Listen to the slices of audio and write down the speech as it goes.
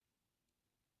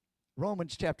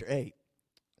Romans chapter 8.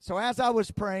 So as I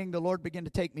was praying, the Lord began to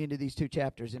take me into these two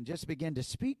chapters and just began to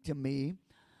speak to me.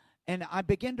 And I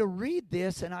began to read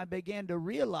this, and I began to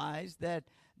realize that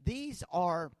these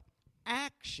are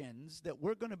actions that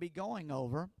we're going to be going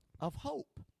over of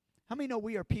hope. How many know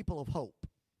we are people of hope?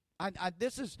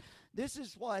 This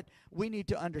is what we need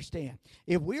to understand.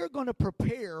 If we are going to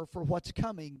prepare for what's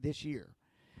coming this year,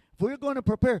 if we're going to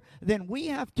prepare, then we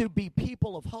have to be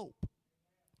people of hope.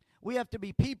 We have to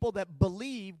be people that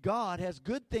believe God has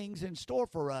good things in store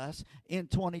for us in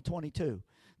 2022.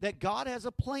 That God has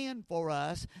a plan for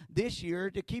us this year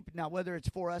to keep. Now, whether it's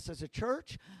for us as a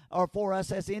church or for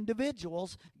us as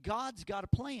individuals, God's got a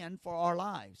plan for our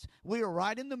lives. We are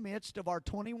right in the midst of our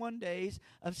 21 days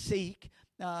of Seek,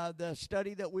 the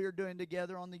study that we are doing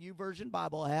together on the YouVersion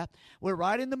Bible app. We're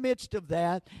right in the midst of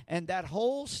that, and that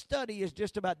whole study is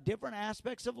just about different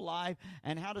aspects of life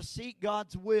and how to seek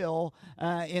God's will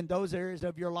in those areas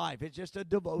of your life. It's just a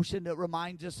devotion that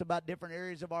reminds us about different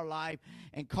areas of our life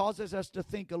and causes us to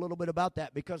think a little bit about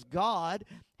that, because God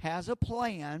has a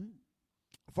plan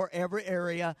for every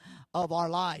area of our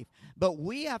life. But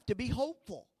we have to be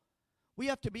hopeful. We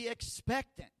have to be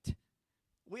expectant.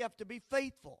 We have to be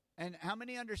faithful. And how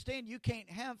many understand you can't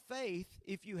have faith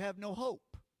if you have no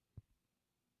hope?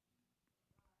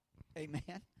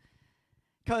 Amen.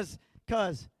 Because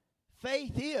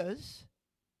faith is,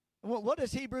 what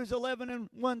does Hebrews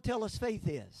 11:1 tell us faith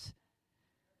is?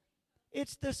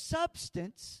 It's the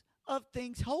substance of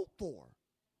things hoped for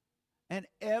and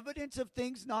evidence of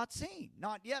things not seen,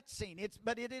 not yet seen.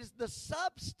 But it is the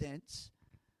substance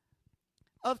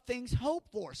of things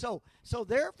hoped for. So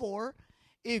therefore,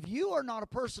 if you are not a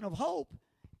person of hope,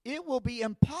 it will be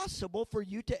impossible for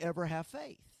you to ever have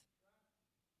faith.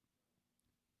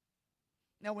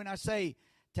 Now, when I say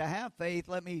to have faith,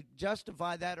 let me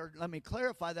justify that, or let me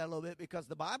clarify that a little bit, because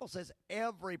the Bible says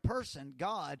every person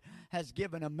God has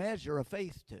given a measure of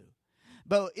faith to.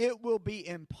 But it will be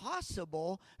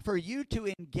impossible for you to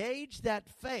engage that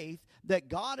faith that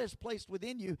God has placed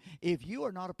within you if you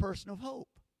are not a person of hope.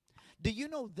 Do you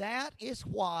know that is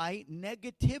why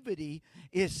negativity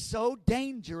is so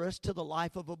dangerous to the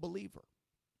life of a believer?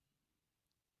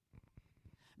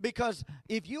 Because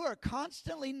if you are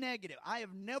constantly negative, I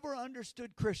have never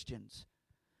understood Christians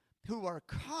who are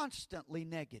constantly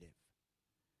negative.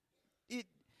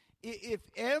 If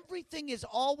everything is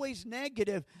always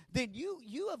negative, then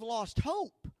you have lost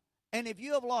hope. And if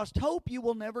you have lost hope, you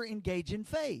will never engage in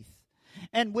faith.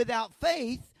 And without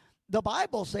faith, the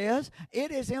Bible says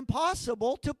it is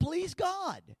impossible to please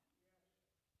God.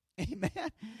 Amen.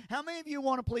 How many of you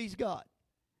want to please God?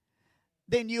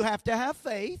 Then you have to have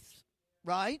faith,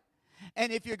 right?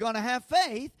 And if you're going to have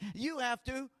faith, you have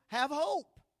to have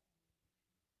hope.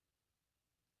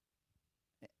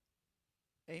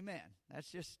 Amen. That's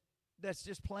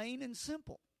just plain and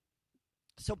simple.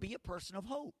 So be a person of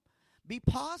hope. Be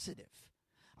positive.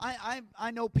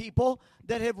 I know people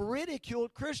that have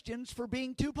ridiculed Christians for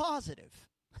being too positive.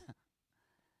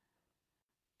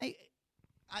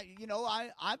 I've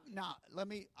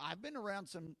been around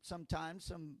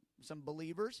sometimes some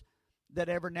believers that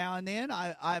every now and then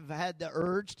I've had the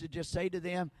urge to just say to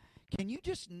them, can you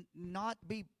just not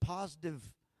be positive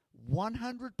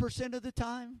 100% of the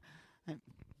time?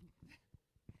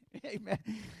 Amen.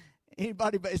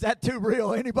 Anybody, is that too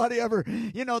real? Anybody ever,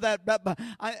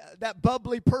 that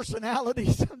bubbly personality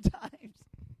sometimes?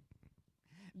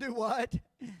 Do what?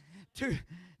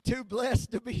 Too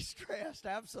blessed to be stressed.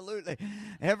 Absolutely.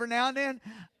 Every now and then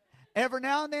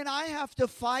I have to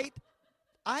fight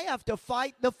the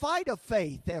fight of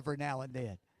faith every now and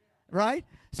then. Right?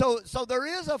 So there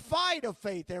is a fight of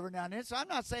faith every now and then. So I'm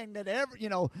not saying that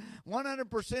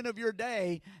 100% of your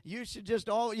day you should just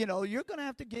you're going to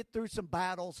have to get through some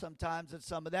battles sometimes and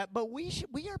some of that. But we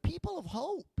are people of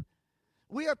hope.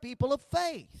 We are people of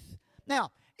faith.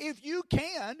 Now, if you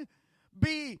can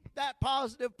be that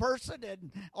positive person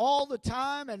and all the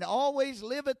time and always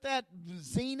live at that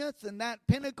zenith and that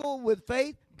pinnacle with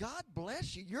faith, God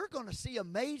bless you. You're going to see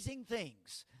amazing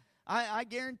things. I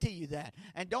guarantee you that.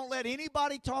 And don't let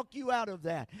anybody talk you out of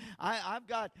that. I've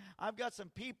got some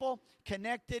people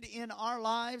connected in our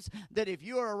lives that if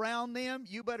you are around them,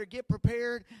 you better get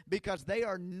prepared, because they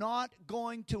are not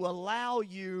going to allow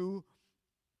you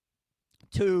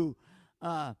to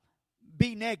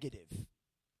be negative.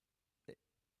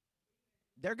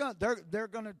 They're going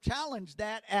to challenge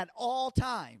that at all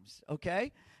times,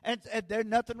 okay? And there's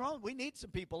nothing wrong. We need some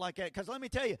people like that, because let me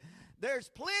tell you, there's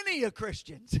plenty of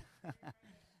Christians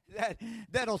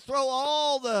that'll throw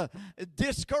all the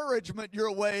discouragement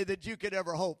your way that you could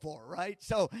ever hope for, right?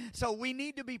 So we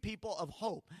need to be people of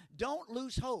hope. Don't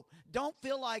lose hope. Don't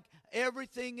feel like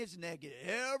everything is negative,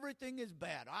 everything is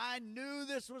bad. I knew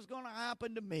this was going to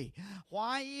happen to me.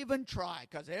 Why even try?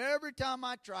 Because every time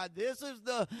I try, this is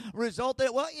the result.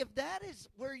 Well, if that is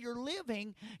where you're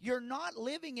living, you're not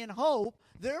living in hope.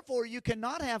 Therefore, you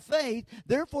cannot have faith.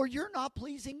 Therefore, you're not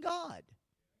pleasing God.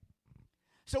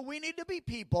 So we need to be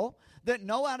people that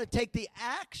know how to take the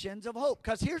actions of hope.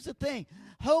 Because here's the thing.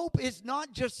 Hope is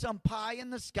not just some pie in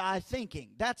the sky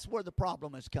thinking. That's where the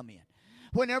problem has come in.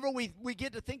 Whenever we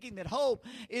get to thinking that hope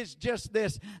is just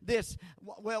this,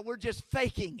 well, we're just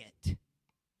faking it.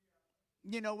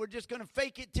 You know, we're just going to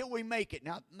fake it till we make it.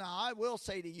 Now, I will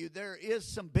say to you, there is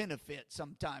some benefit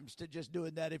sometimes to just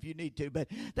doing that if you need to. But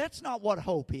that's not what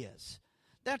hope is.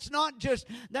 That's not just,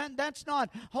 that's not,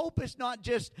 hope is not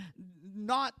just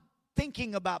not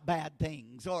thinking about bad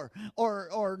things or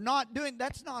not doing,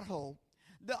 that's not hope.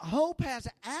 The hope has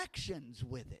actions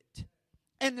with it.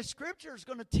 And the Scripture is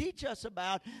going to teach us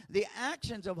about the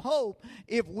actions of hope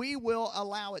if we will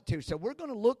allow it to. So we're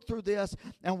going to look through this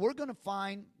and we're going to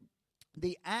find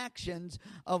the actions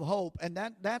of hope. And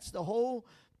that's the whole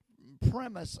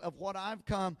premise of what I've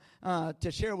come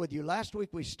to share with you. Last week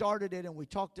we started it and we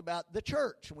talked about the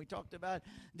church. And we talked about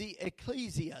the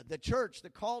ecclesia, the church, the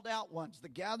called out ones, the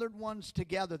gathered ones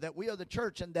together, that we are the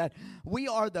church and that we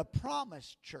are the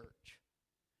promised church.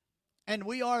 And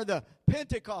we are the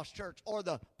Pentecost church or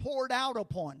the poured out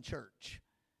upon church.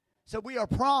 So we are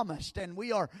promised and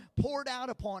we are poured out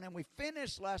upon. And we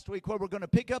finished last week where we're going to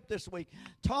pick up this week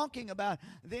talking about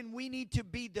then we need to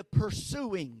be the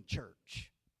pursuing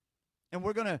church. And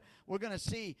we're going to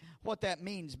see what that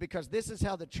means, because this is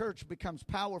how the church becomes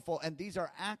powerful, and these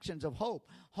are actions of hope.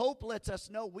 Hope lets us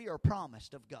know we are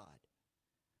promised of God.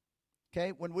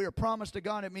 Okay? When we are promised of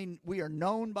God, it means we are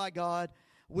known by God,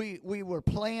 we were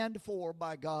planned for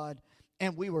by God,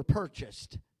 and we were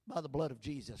purchased by the blood of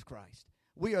Jesus Christ.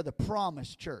 We are the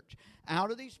promised church.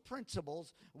 Out of these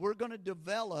principles, we're going to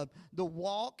develop the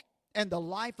walk and the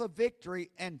life of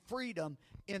victory and freedom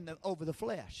over the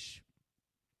flesh.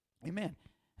 Amen.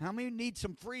 How many need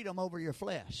some freedom over your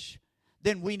flesh?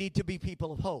 Then we need to be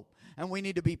people of hope. And we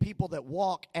need to be people that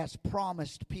walk as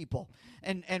promised people.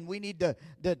 And we need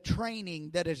the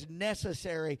training that is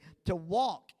necessary to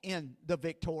walk in the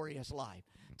victorious life,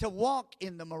 to walk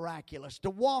in the miraculous, to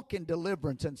walk in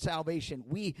deliverance and salvation.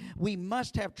 We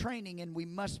must have training, and we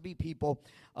must be people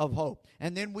of hope.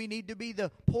 And then we need to be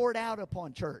the poured out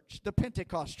upon church, the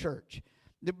Pentecost church,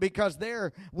 because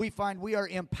there we find we are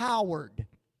empowered.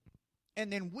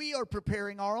 And then we are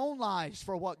preparing our own lives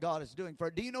for what God is doing.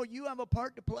 Do you know you have a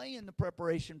part to play in the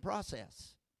preparation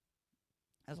process?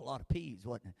 That's a lot of P's,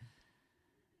 wasn't it?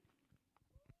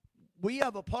 We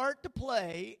have a part to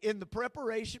play in the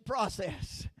preparation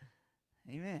process.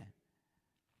 Amen.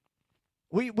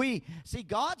 We see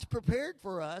God's prepared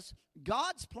for us.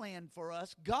 God's planned for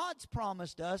us. God's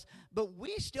promised us. But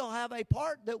we still have a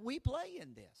part that we play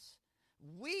in this.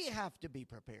 We have to be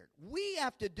prepared. We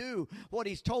have to do what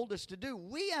He's told us to do.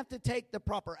 We have to take the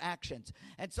proper actions.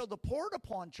 And so the poured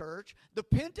upon church, the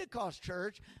Pentecost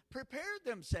church, prepared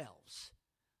themselves.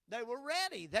 They were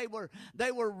ready. They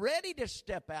were ready to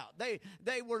step out.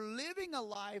 They were living a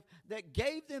life that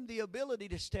gave them the ability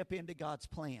to step into God's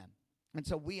plan. And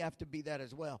so we have to be that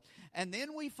as well. And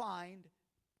then we find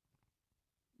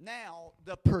now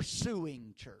the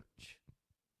pursuing church.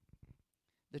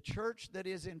 The church that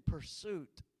is in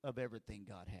pursuit of everything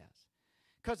God has.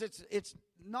 Because it's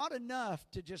not enough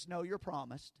to just know you're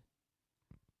promised.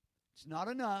 It's not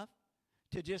enough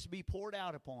to just be poured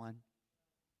out upon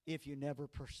if you never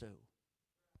pursue.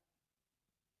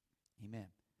 Amen.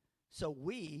 So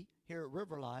we here at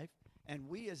River Life, and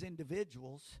we as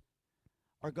individuals,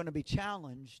 are going to be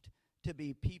challenged to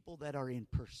be people that are in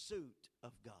pursuit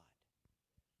of God.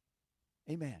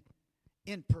 Amen.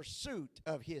 In pursuit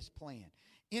of His plan.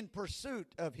 In pursuit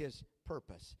of His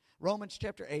purpose. Romans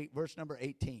chapter 8, verse number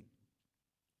 18.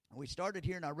 We started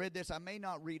here and I read this. I may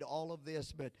not read all of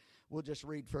this, but we'll just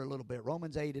read for a little bit.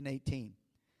 Romans 8 and 18.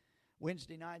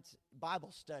 Wednesday night's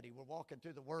Bible study. We're walking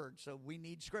through the Word, so we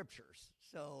need scriptures.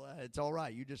 So it's all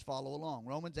right. You just follow along.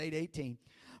 Romans 8:18.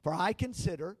 For I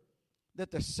consider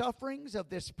that the sufferings of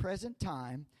this present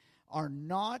time are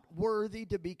not worthy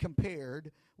to be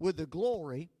compared with the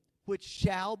glory which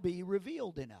shall be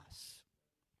revealed in us.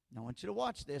 Now, I want you to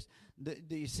watch this. Do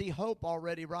you see hope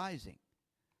already rising?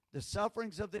 The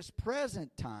sufferings of this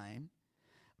present time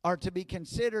are to be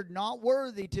considered not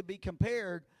worthy to be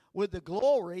compared with the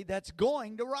glory that's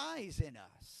going to rise in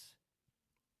us.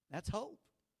 That's hope.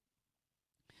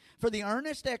 For the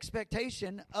earnest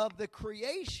expectation of the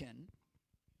creation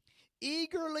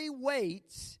eagerly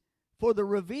waits for the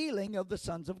revealing of the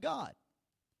sons of God.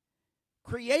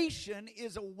 Creation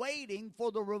is awaiting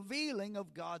for the revealing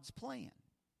of God's plan.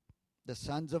 The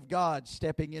sons of God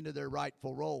stepping into their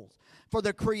rightful roles. For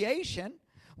the creation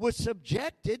was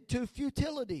subjected to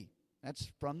futility.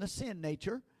 That's from the sin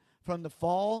nature. From the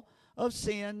fall of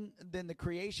sin, then the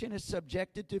creation is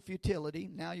subjected to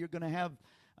futility. Now you're going to have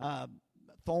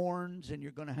thorns, and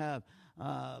you're going to have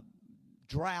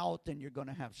drought, and you're going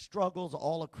to have struggles.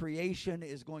 All of creation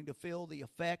is going to feel the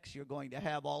effects. You're going to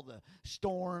have all the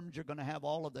storms. You're going to have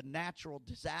all of the natural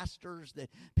disasters that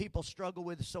people struggle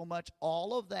with so much.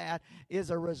 All of that is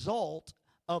a result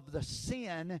of the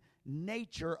sin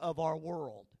nature of our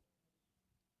world.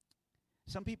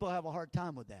 Some people have a hard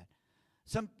time with that.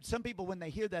 Some people, when they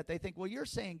hear that, they think, well, you're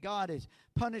saying God is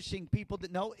punishing people.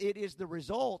 No, it is the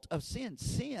result of sin.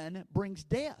 Sin brings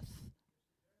death.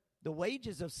 The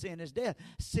wages of sin is death.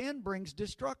 Sin brings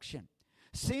destruction.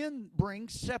 Sin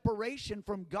brings separation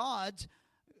from God's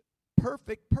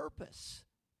perfect purpose.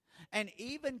 And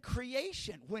even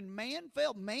creation, when man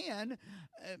fell,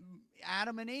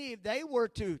 Adam and Eve, they were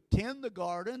to tend the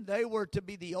garden. They were to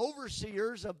be the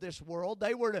overseers of this world.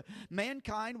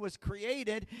 Mankind was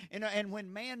created, and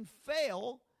when man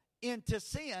fell into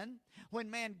sin, when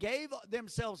man gave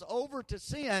themselves over to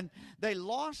sin, they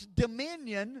lost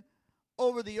dominion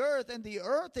over the earth, and the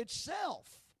earth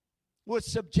itself was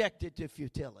subjected to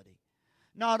futility.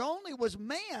 Not only was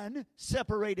man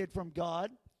separated from God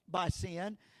by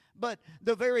sin, but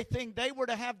the very thing they were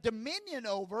to have dominion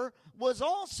over was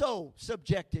also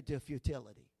subjected to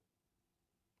futility.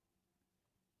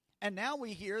 And now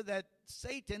we hear that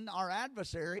Satan, our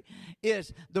adversary,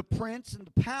 is the prince and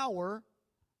the power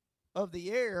of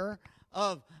the air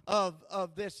of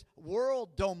this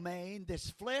world domain, this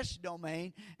flesh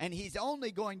domain, and he's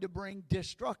only going to bring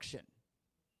destruction.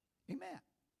 Amen.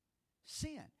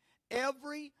 Sin.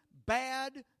 Every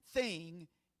bad thing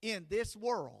in this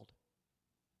world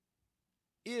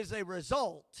is a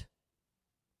result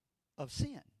of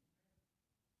sin.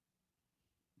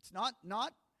 It's not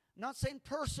saying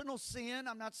personal sin.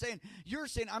 I'm not saying your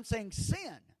sin. I'm saying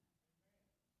sin.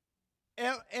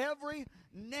 Every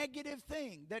negative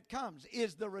thing that comes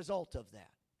is the result of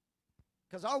that.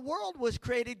 Because our world was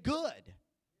created good.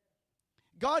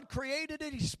 God created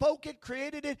it. He spoke it,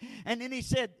 created it, and then He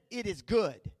said, it is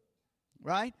good.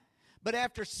 Right? But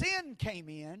after sin came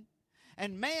in,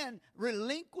 and man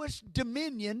relinquished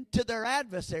dominion to their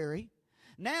adversary,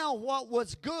 now what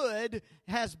was good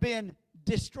has been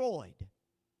destroyed,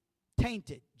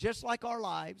 tainted, just like our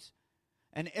lives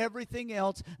and everything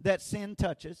else that sin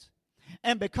touches.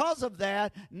 And because of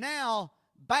that, now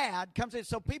bad comes in.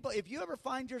 So people, if you ever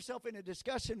find yourself in a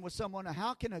discussion with someone,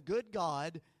 how can a good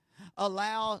God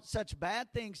allow such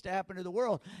bad things to happen to the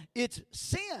world? It's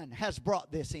sin has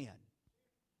brought this in.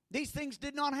 These things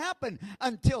did not happen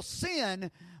until sin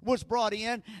was brought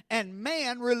in and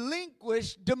man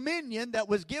relinquished dominion that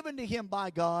was given to him by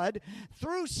God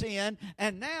through sin,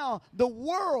 and now the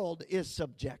world is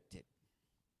subjected.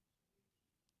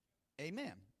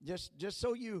 Amen. Just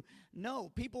so you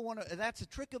know, people want to, that's a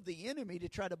trick of the enemy to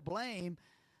try to blame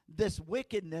this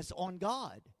wickedness on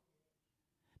God,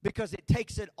 because it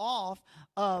takes it off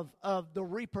of the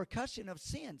repercussion of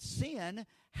sin. Sin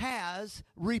has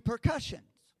repercussions.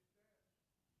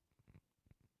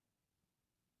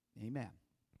 Amen.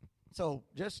 So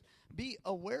just be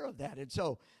aware of that. And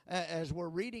so as we're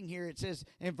reading here, it says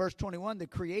in verse 21, the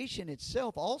creation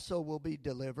itself also will be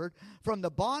delivered from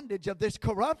the bondage of this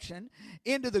corruption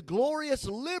into the glorious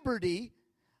liberty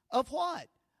of what?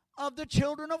 Of the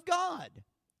children of God.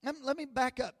 Let me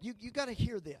back up. You got to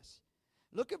hear this.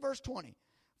 Look at verse 20.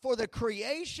 For the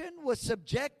creation was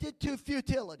subjected to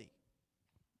futility,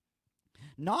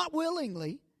 not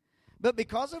willingly, but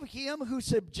because of him who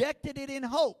subjected it in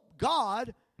hope.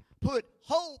 God put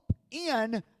hope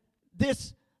in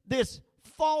this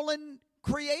fallen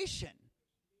creation.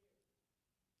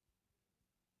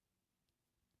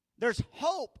 There's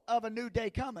hope of a new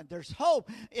day coming. There's hope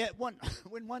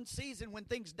when one season, when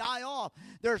things die off.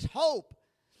 There's hope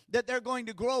that they're going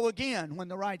to grow again when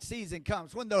the right season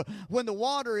comes. When the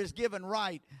water is given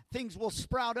right, things will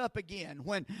sprout up again.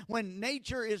 When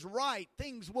nature is right,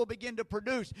 things will begin to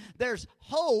produce. There's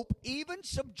hope, even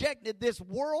subjected. This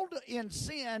world in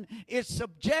sin is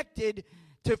subjected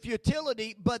to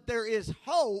futility, but there is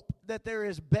hope that there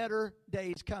is better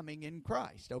days coming in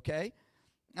Christ, okay?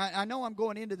 I know I'm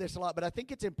going into this a lot, but I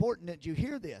think it's important that you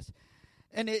hear this.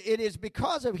 And it is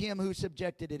because of him who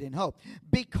subjected it in hope.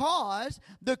 Because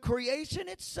the creation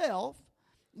itself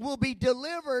will be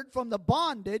delivered from the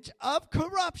bondage of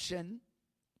corruption.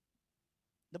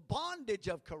 The bondage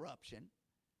of corruption.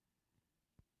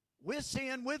 With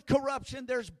sin, with corruption,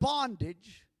 there's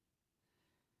bondage.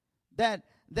 That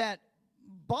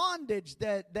bondage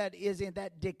that is in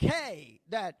that decay,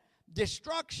 that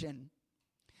destruction,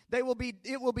 it will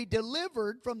be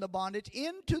delivered from the bondage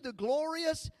into the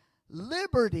glorious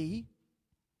liberty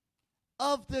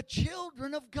of the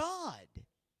children of God.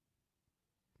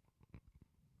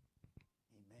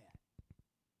 Amen.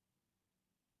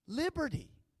 Liberty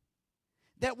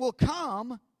that will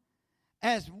come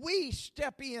as we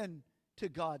step in to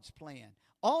God's plan.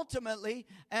 Ultimately,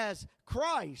 as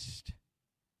Christ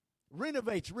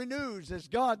renovates, renews, as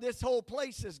God, this whole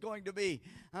place is going to be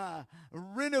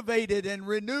renovated and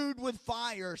renewed with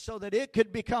fire so that it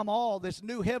could become all this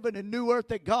new heaven and new earth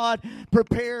that God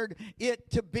prepared it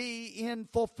to be in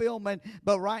fulfillment.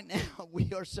 But right now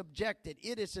we are subjected.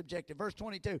 It is subjected. Verse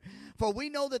 22, for we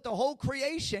know that the whole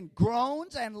creation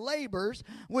groans and labors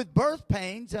with birth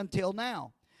pains until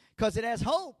now, because it has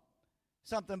hope.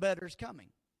 Something better is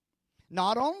coming.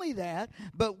 Not only that,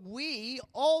 but we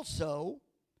also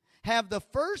have the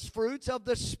first fruits of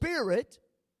the Spirit.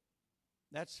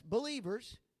 That's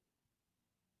believers.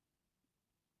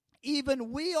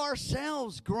 Even we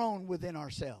ourselves groan within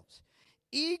ourselves,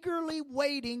 eagerly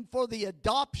waiting for the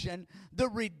adoption, the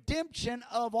redemption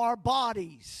of our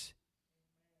bodies.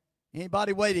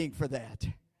 Anybody waiting for that?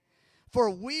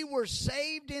 For we were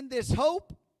saved in this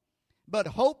hope, but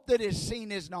hope that is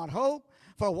seen is not hope.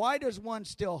 For why does one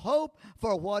still hope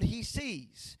for what he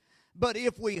sees? But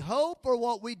if we hope for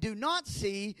what we do not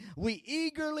see, we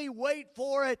eagerly wait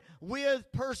for it with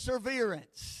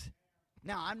perseverance.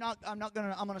 Now, I'm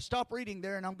going to stop reading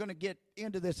there, and I'm going to get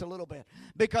into this a little bit,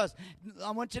 because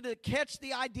I want you to catch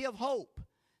the idea of hope.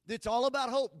 It's all about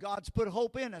hope. God's put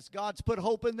hope in us. God's put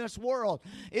hope in this world.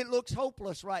 It looks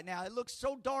hopeless right now. It looks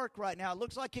so dark right now. It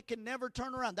looks like it can never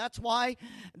turn around. That's why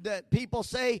that people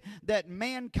say that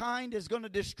mankind is going to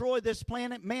destroy this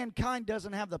planet. Mankind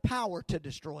doesn't have the power to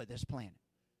destroy this planet.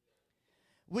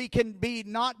 We can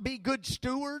not be good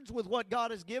stewards with what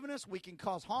God has given us. We can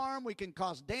cause harm. We can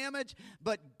cause damage.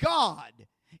 But God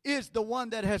is the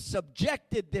one that has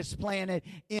subjected this planet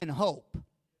in hope.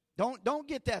 Don't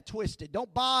get that twisted.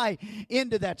 Don't buy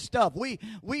into that stuff.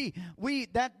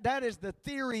 That is the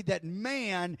theory that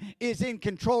man is in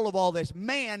control of all this.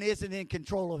 Man isn't in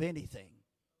control of anything.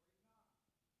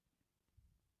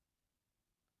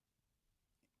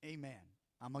 Amen.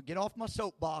 I'm going to get off my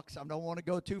soapbox. I don't want to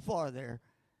go too far there.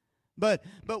 But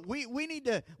we need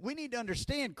to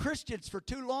understand, Christians for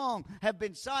too long have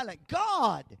been silent.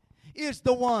 God is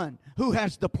the one who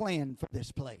has the plan for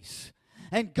this place.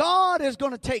 And God is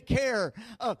going to take care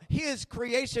of His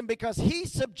creation because He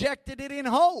subjected it in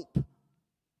hope.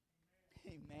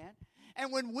 Amen.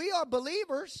 And when we are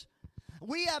believers,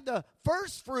 we have the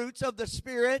first fruits of the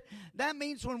Spirit. That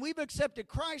means when we've accepted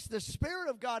Christ, the Spirit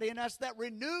of God in us that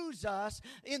renews us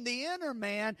in the inner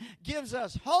man gives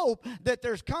us hope that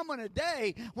there's coming a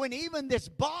day when even this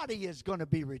body is going to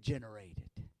be regenerated.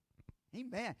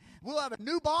 Amen. We'll have a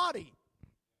new body.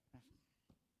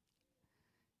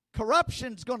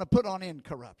 Corruption's going to put on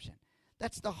incorruption.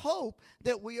 That's the hope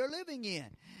that we are living in.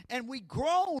 And we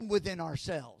groan within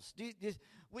ourselves.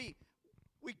 We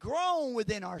groan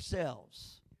within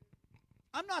ourselves.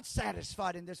 I'm not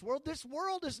satisfied in this world. This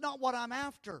world is not what I'm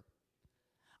after.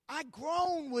 I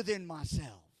groan within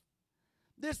myself.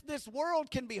 This world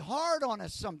can be hard on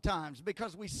us sometimes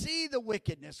because we see the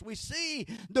wickedness, we see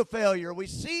the failure, we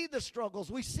see the struggles,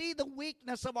 we see the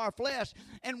weakness of our flesh,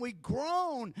 and we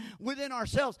groan within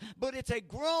ourselves. But it's a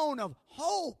groan of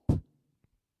hope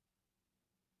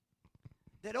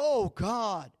that, oh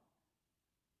God,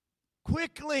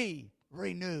 quickly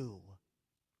renew.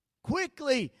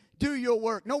 Quickly do your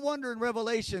work. No wonder in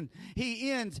Revelation he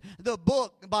ends the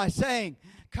book by saying,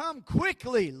 come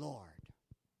quickly, Lord.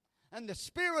 And the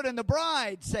Spirit and the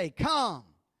bride say, come.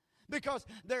 Because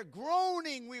they're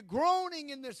groaning. We're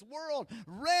groaning in this world,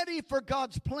 ready for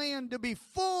God's plan to be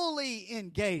fully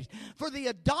engaged, for the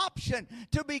adoption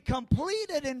to be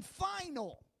completed and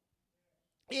final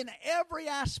in every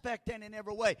aspect and in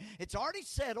every way. It's already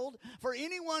settled for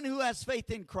anyone who has faith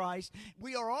in Christ.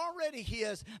 We are already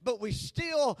His, but we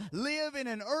still live in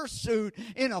an earth suit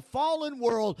in a fallen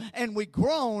world, and we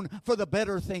groan for the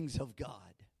better things of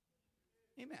God.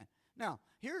 Amen. Now,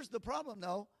 here's the problem,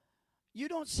 though. You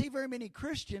don't see very many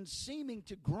Christians seeming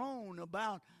to groan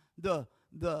about the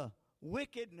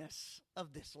wickedness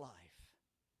of this life.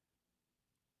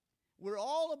 We're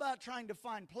all about trying to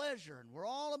find pleasure, and we're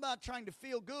all about trying to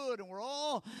feel good, and we're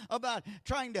all about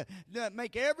trying to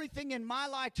make everything in my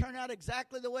life turn out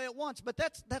exactly the way it wants. But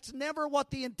that's never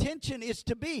what the intention is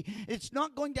to be. It's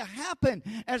not going to happen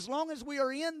as long as we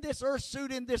are in this earth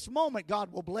suit in this moment.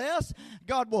 God will bless,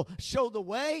 God will show the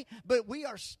way, but we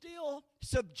are still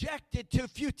subjected to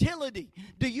futility.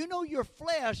 Do you know your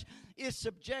flesh is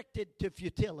subjected to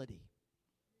futility?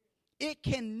 It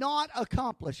cannot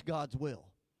accomplish God's will.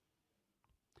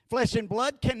 Flesh and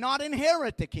blood cannot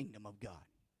inherit the kingdom of God.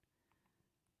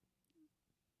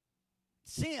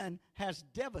 Sin has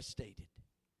devastated.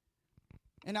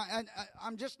 And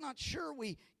I'm just not sure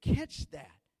we catch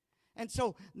that. And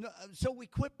so we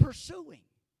quit pursuing.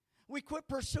 We quit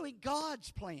pursuing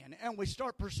God's plan, and we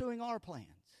start pursuing our plans.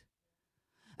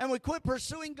 And we quit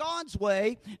pursuing God's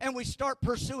way, and we start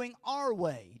pursuing our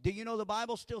way. Do you know the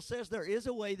Bible still says there is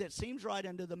a way that seems right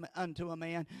unto a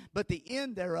man, but the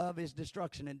end thereof is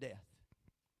destruction and death?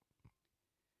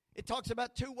 It talks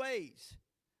about two ways.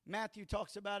 Matthew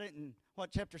talks about it in,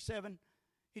 chapter 7?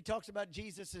 He talks about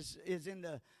Jesus is in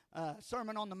the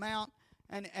Sermon on the Mount,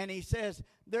 and he says,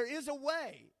 there is a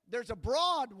way, there's a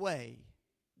broad way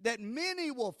that many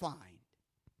will find.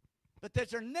 But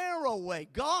there's a narrow way,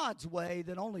 God's way,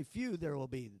 that only few there will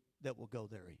be that will go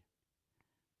therein.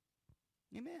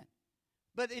 Amen.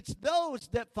 But it's those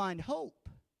that find hope.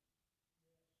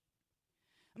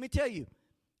 Let me tell you,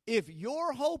 if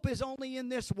your hope is only in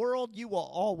this world, you will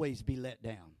always be let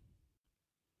down.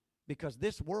 Because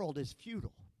this world is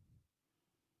futile.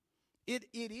 It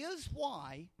is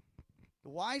why the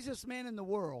wisest man in the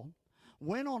world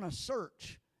went on a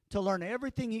search to learn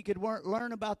everything he could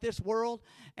learn about this world,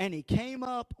 and he came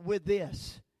up with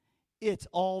this: it's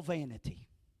all vanity.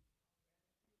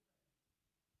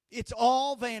 It's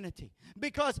all vanity.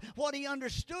 Because what he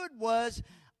understood was,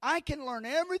 I can learn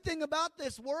everything about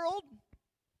this world,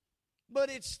 but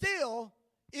it still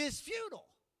is futile.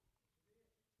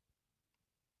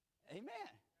 Amen.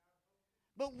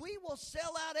 But we will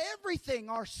sell out everything,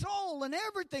 our soul and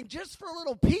everything, just for a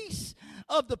little piece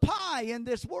of the pie in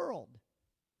this world.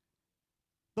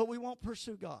 But we won't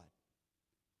pursue God.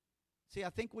 See, I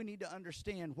think we need to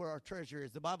understand where our treasure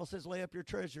is. The Bible says, lay up your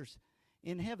treasures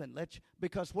in heaven.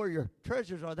 Because where your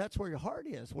treasures are, that's where your heart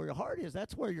is. Where your heart is,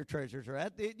 that's where your treasures are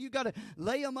at. You got to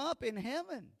lay them up in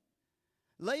heaven.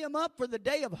 Lay them up for the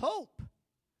day of hope,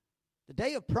 the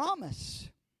day of promise.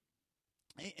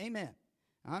 Amen.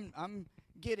 I'm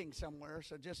getting somewhere,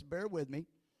 so just bear with me.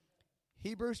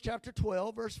 Hebrews chapter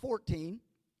 12, verse 14.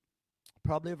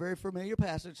 Probably a very familiar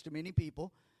passage to many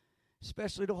people,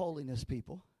 especially to holiness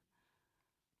people.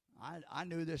 I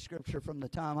knew this scripture from the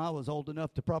time I was old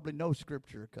enough to probably know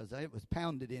scripture, because it was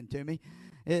pounded into me.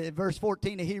 Verse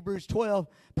 14 of Hebrews 12,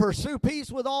 pursue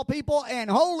peace with all people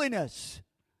and holiness,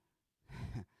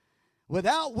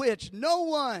 without which no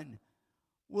one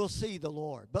will see the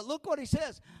Lord. But look what he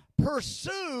says.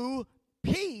 Pursue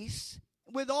peace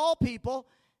with all people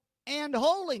and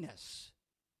holiness.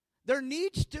 There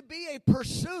needs to be a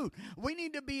pursuit. We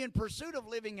need to be in pursuit of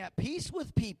living at peace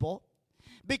with people,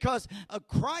 because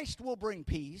Christ will bring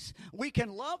peace. We can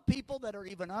love people that are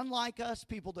even unlike us,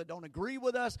 people that don't agree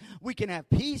with us. We can have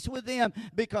peace with them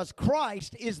because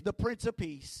Christ is the Prince of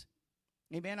Peace.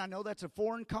 Amen. I know that's a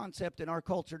foreign concept in our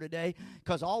culture today,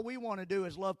 because all we want to do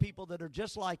is love people that are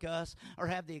just like us, or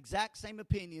have the exact same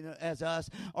opinion as us,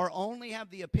 or only have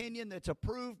the opinion that's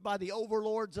approved by the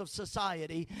overlords of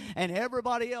society, and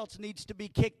everybody else needs to be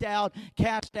kicked out,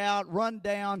 cast out, run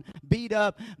down, beat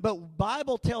up. But the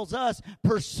Bible tells us,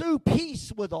 pursue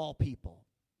peace with all people.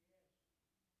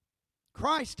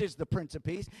 Christ is the Prince of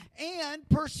Peace, and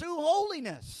pursue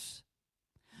holiness.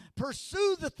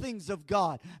 Pursue the things of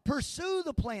God. Pursue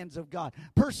the plans of God.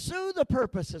 Pursue the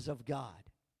purposes of God.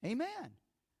 Amen.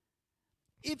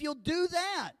 If you'll do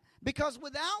that, because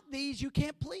without these you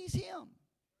can't please Him.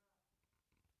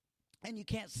 And you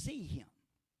can't see Him.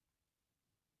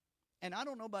 And I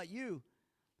don't know about you,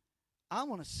 I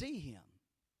want to see Him.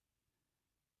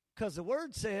 Because the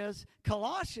Word says,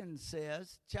 Colossians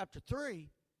says, chapter 3,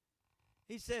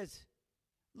 he says,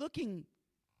 looking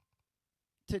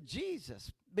to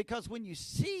Jesus, because when you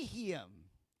see Him,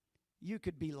 you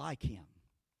could be like Him.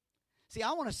 See,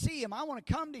 I want to see Him. I want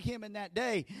to come to Him in that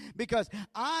day, because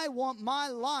I want my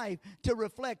life to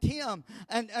reflect Him,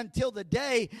 and until the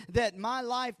day that my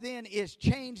life then is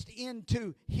changed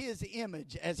into His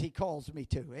image, as He calls me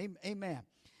to. Amen.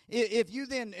 If you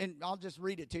then, and I'll just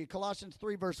read it to you, Colossians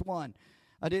 3 verse 1.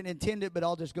 I didn't intend it, but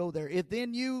I'll just go there. If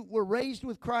then you were raised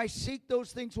with Christ, seek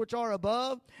those things which are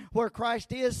above, where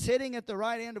Christ is, sitting at the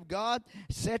right hand of God.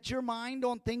 Set your mind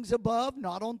on things above,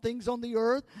 not on things on the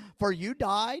earth. For you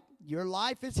died. your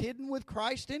life is hidden with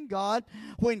Christ in God.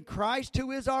 When Christ,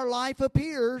 who is our life,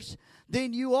 appears,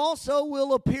 then you also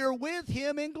will appear with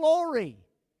Him in glory.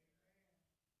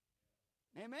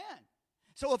 Amen.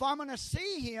 So if I'm going to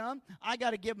see Him, I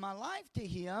got to give my life to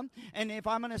Him. And if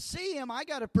I'm going to see Him, I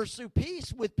got to pursue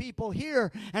peace with people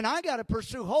here. And I got to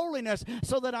pursue holiness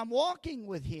so that I'm walking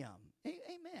with Him.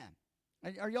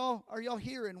 Amen. Are y'all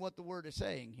hearing what the Word is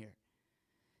saying here?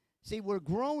 See, we're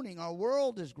groaning. Our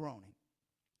world is groaning.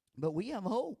 But we have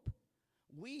hope.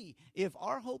 If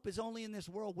our hope is only in this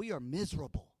world, we are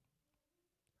miserable.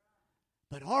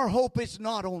 But our hope is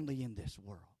not only in this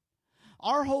world.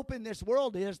 Our hope in this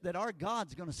world is that our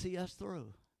God's going to see us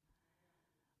through.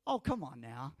 Oh, come on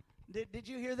now. Did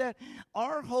you hear that?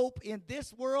 Our hope in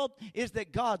this world is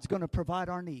that God's going to provide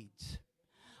our needs.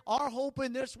 Our hope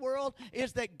in this world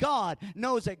is that God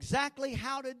knows exactly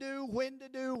how to do, when to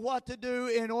do, what to do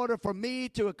in order for me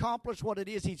to accomplish what it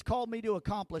is He's called me to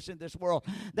accomplish in this world.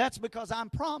 That's because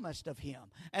I'm promised of Him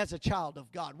as a child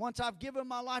of God. Once I've given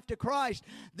my life to Christ,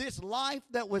 this life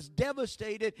that was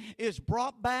devastated is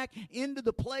brought back into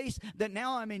the place that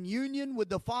now I'm in union with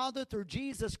the Father through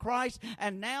Jesus Christ,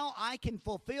 and now I can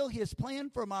fulfill His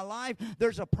plan for my life.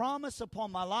 There's a promise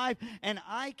upon my life, and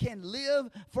I can live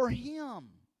for Him.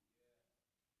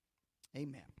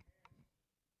 Amen.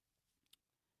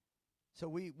 So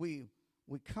we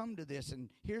come to this, and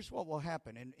here's what will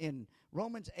happen. In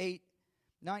Romans 8,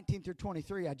 19 through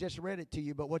 23, I just read it to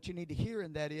you, but what you need to hear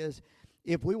in that is,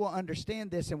 if we will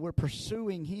understand this and we're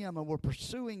pursuing Him and we're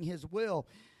pursuing His will,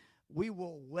 we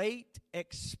will wait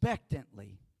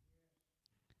expectantly,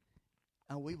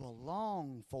 and we will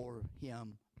long for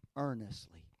Him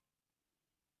earnestly.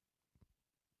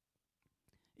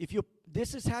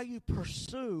 This is how you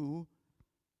pursue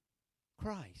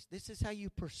Christ. This is how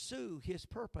you pursue His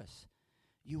purpose.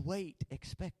 You wait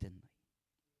expectantly.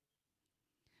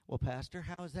 Well, Pastor,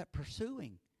 how is that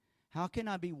pursuing? How can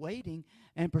I be waiting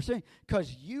and pursuing?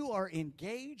 Because you are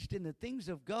engaged in the things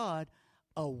of God,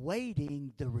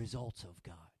 awaiting the results of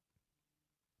God.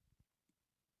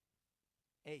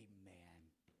 Amen.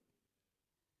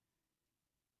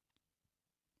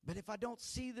 But if I don't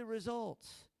see the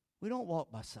results, we don't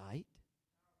walk by sight.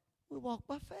 We walk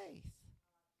by faith.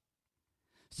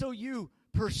 So you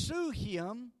pursue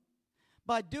Him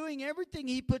by doing everything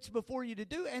He puts before you to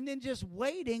do, and then just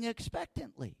waiting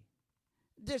expectantly.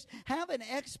 Just have an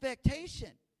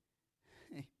expectation.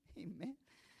 Amen.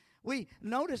 We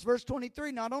notice verse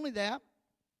 23, not only that,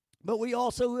 but we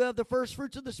also who have the first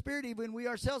fruits of the Spirit, even we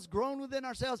ourselves groan within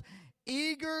ourselves,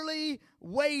 eagerly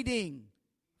waiting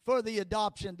for the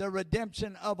adoption, the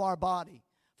redemption of our body.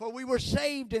 For we were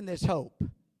saved in this hope.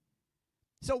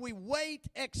 So we wait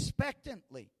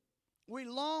expectantly. We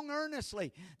long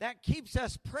earnestly. That keeps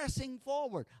us pressing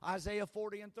forward. Isaiah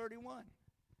 40 and 31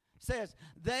 says,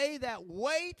 they that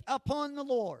wait upon the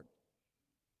Lord.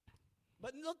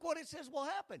 But look what it says will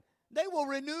happen. They will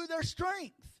renew their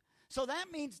strength. So that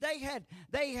means they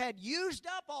had used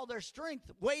up all their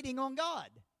strength waiting on God.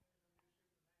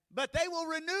 But they will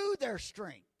renew their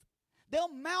strength. They'll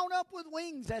mount up with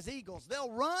wings as eagles.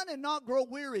 They'll run and not grow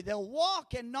weary. They'll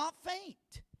walk and not faint.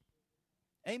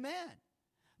 Amen.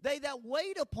 They that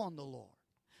wait upon the Lord.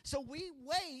 So we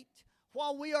wait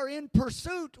while we are in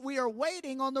pursuit. We are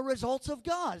waiting on the results of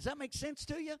God. Does that make sense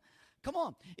to you? Come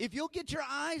on. If you'll get your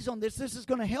eyes on this, this is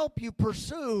going to help you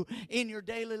pursue in your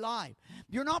daily life.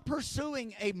 You're not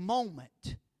pursuing a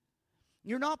moment.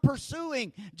 You're not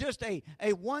pursuing just a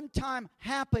one-time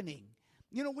happening.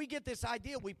 You know, we get this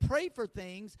idea, we pray for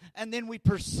things, and then we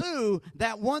pursue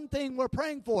that one thing we're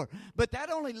praying for. But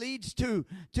that only leads to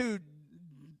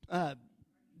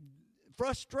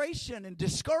frustration and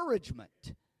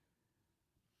discouragement.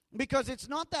 Because it's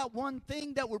not that one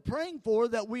thing that we're praying for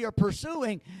that we are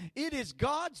pursuing. It is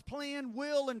God's plan,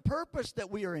 will, and purpose that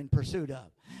we are in pursuit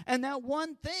of. And that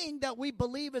one thing that we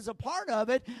believe is a part of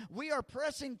it, we are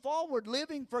pressing forward,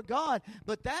 living for God.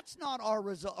 But that's not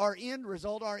our end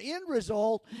result. Our end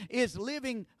result is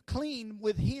living clean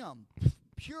with Him,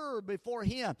 pure before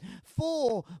Him,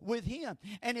 full with Him.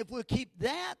 And if we keep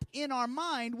that in our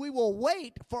mind, we will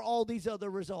wait for all these other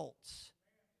results.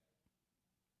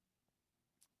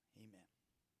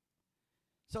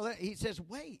 So he says,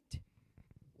 wait.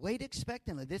 Wait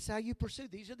expectantly. This is how you pursue.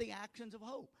 These are the actions of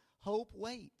hope. Hope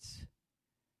waits.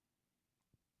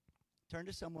 Turn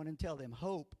to someone and tell them,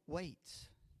 hope waits.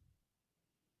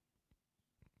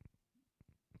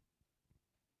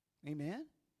 Amen?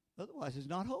 Otherwise, it's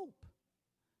not hope.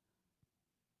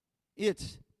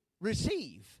 It's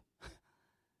receive.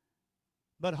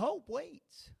 But hope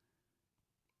waits.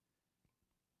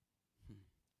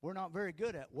 We're not very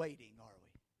good at waiting, are we?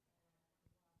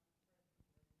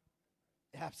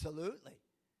 Absolutely.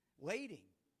 Waiting.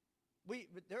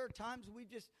 But there are times we've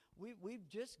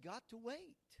just got to wait.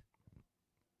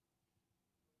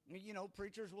 You know,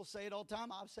 preachers will say it all the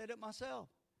time. I've said it myself.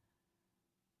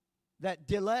 That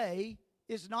delay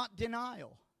is not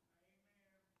denial.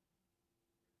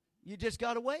 You just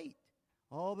got to wait.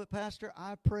 Oh, but Pastor,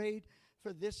 I prayed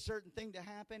for this certain thing to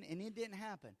happen and it didn't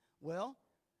happen. Well,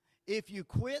 if you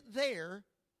quit there,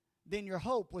 then your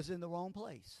hope was in the wrong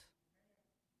place.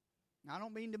 Now, I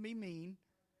don't mean to be mean,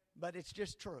 but it's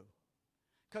just true.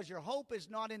 Because your hope is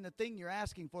not in the thing you're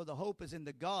asking for. The hope is in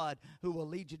the God who will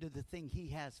lead you to the thing He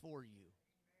has for you.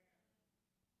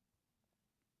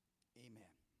 Amen.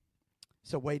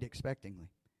 So wait expectingly.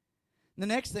 The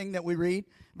next thing that we read,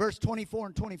 verse 24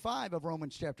 and 25 of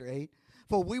Romans chapter 8.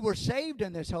 For we were saved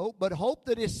in this hope, but hope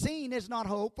that is seen is not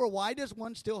hope. For why does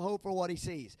one still hope for what he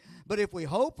sees? But if we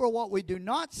hope for what we do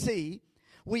not see,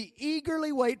 we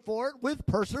eagerly wait for it with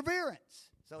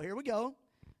perseverance. So here we go.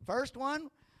 First one,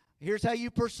 here's how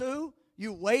you pursue.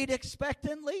 You wait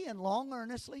expectantly and long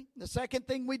earnestly. The second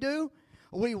thing we do,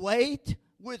 we wait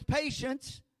with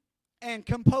patience and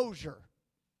composure.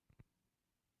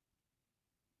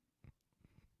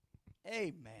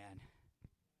 Amen.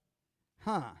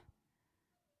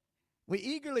 We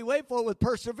eagerly wait for it with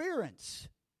perseverance.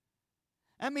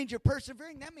 That means you're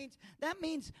persevering. That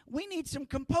means we need some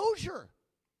composure.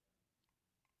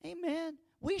 Amen.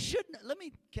 We shouldn't,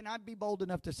 can I be bold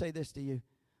enough to say this to you?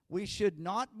 We should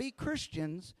not be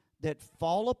Christians that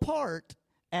fall apart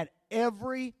at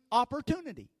every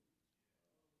opportunity.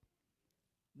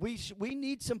 We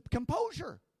need some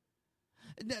composure.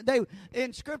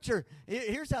 In Scripture,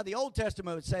 here's how the Old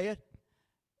Testament would say it.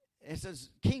 It says,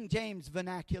 King James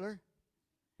vernacular,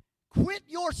 quit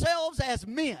yourselves as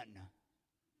men.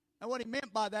 And what he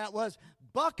meant by that was,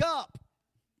 buck up.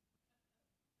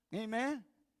 Amen.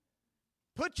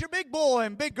 Put your big boy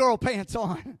and big girl pants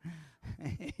on.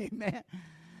 Amen.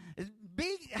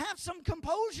 Have some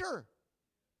composure.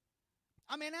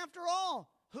 I mean, after all,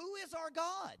 who is our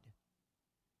God?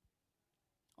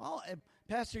 Oh,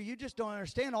 Pastor, you just don't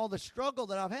understand all the struggle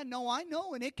that I've had. No, I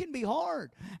know, and it can be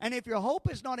hard. And if your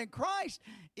hope is not in Christ,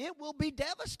 it will be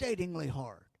devastatingly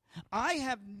hard. I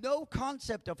have no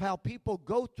concept of how people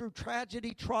go through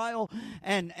tragedy, trial,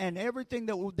 and everything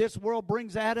that this world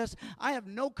brings at us. I have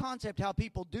no concept how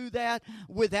people do that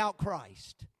without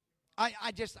Christ.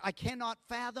 I cannot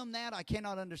fathom that. I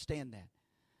cannot understand that.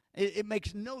 It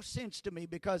makes no sense to me,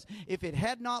 because if it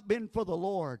had not been for the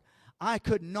Lord, I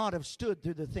could not have stood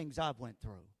through the things I've went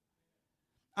through.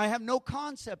 I have no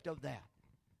concept of that.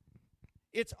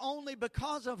 It's only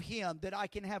because of Him that I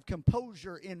can have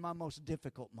composure in my most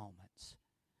difficult moments.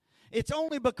 It's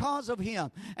only because of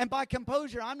Him. And by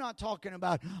composure, I'm not talking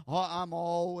about, oh, I'm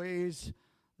always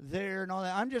there and all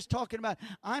that. I'm just talking about,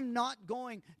 I'm not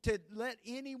going to let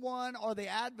anyone or the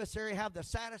adversary have the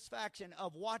satisfaction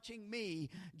of watching me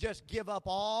just give up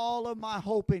all of my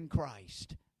hope in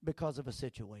Christ because of a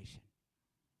situation.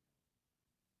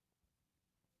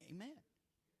 Amen.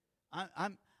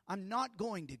 I'm not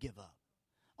going to give up.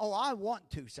 Oh, I want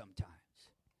to sometimes.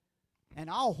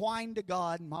 And I'll whine to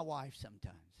God and my wife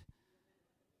sometimes.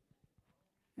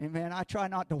 Amen. I try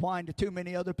not to whine to too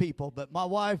many other people, but my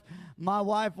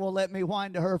wife will let me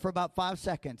whine to her for about 5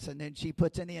 seconds, and then she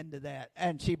puts an end to that.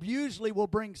 And she usually will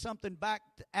bring something back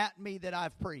at me that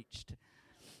I've preached.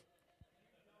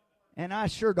 And I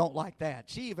sure don't like that.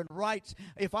 She even writes,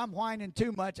 if I'm whining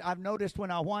too much, I've noticed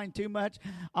when I whine too much,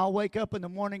 I'll wake up in the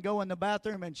morning, go in the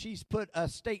bathroom, and she's put a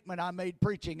statement I made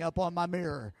preaching up on my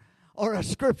mirror. Or a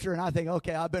scripture, and I think,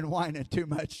 okay, I've been whining too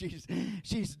much.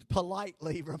 She's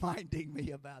politely reminding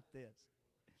me about this.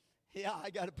 Yeah, I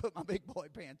got to put my big boy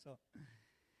pants on.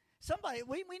 Somebody,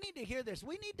 we need to hear this.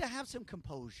 We need to have some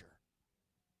composure.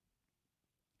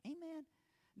 Amen.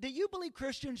 Do you believe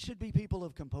Christians should be people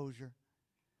of composure?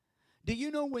 Do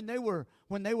you know when they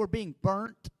were being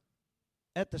burnt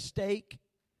at the stake,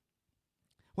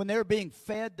 when they were being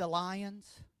fed to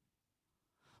lions,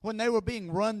 when they were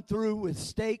being run through with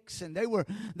stakes, and they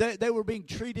were being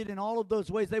treated in all of those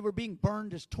ways, they were being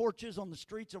burned as torches on the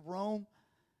streets of Rome,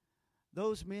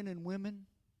 those men and women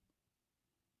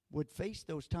would face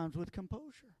those times with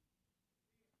composure.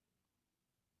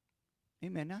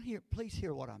 Amen. Now please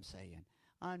hear what I'm saying.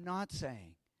 I'm not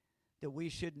saying that we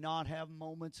should not have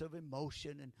moments of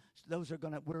emotion, and those are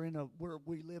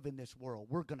we live in this world.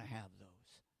 We're going to have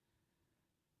those.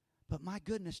 But my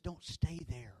goodness, don't stay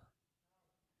there.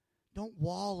 Don't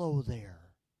wallow there.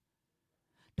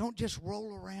 Don't just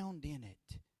roll around in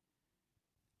it.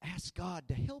 Ask God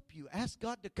to help you. Ask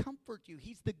God to comfort you.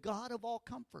 He's the God of all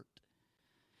comfort.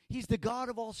 He's the God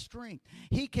of all strength.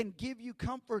 He can give you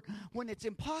comfort when it's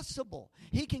impossible.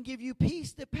 He can give you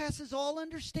peace that passes all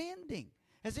understanding.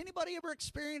 Has anybody ever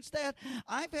experienced that?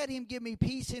 I've had Him give me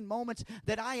peace in moments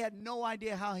that I had no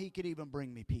idea how He could even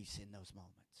bring me peace in those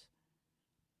moments.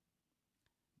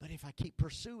 But if I keep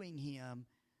pursuing Him,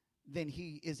 then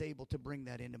He is able to bring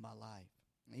that into my life.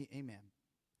 Amen.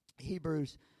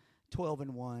 Hebrews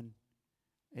 12:1.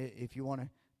 If you want to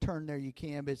turn there, you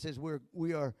can. But it says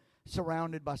we are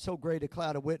surrounded by so great a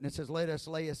cloud of witnesses. Let us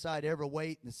lay aside every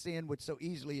weight and the sin which so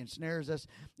easily ensnares us,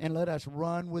 and let us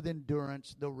run with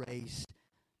endurance the race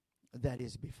that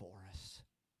is before us.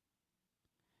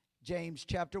 James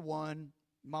chapter 1,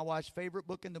 my wife's favorite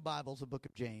book in the Bible is the book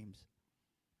of James.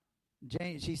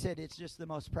 James, she said it's just the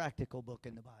most practical book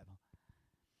in the Bible.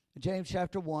 James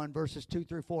chapter 1, verses 2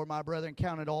 through 4, my brethren,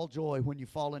 count it all joy when you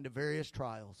fall into various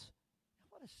trials.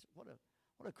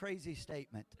 What a crazy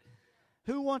statement.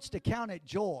 Who wants to count it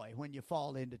joy when you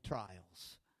fall into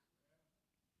trials?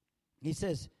 He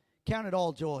says, count it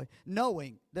all joy,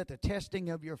 knowing that the testing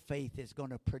of your faith is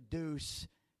going to produce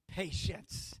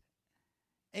patience.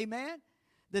 Amen?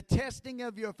 The testing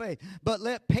of your faith. But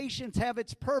let patience have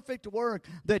its perfect work,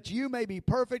 that you may be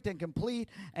perfect and complete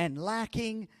and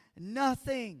lacking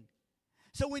nothing.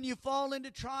 So when you fall into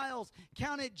trials,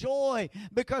 count it joy,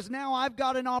 because now I've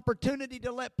got an opportunity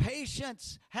to let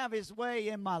patience have his way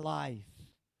in my life.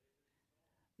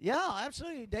 Yeah,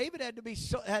 absolutely. David had to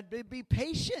be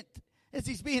patient as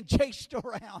he's being chased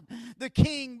around. The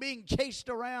king being chased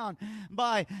around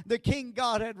by the king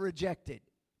God had rejected.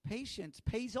 Patience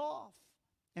pays off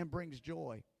and brings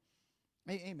joy.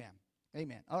 Amen.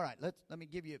 Amen. All right, let me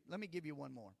give you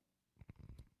one more.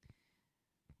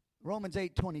 Romans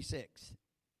 8:26.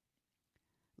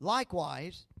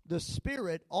 Likewise, the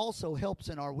Spirit also helps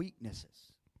in our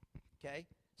weaknesses. Okay?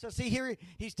 So see here,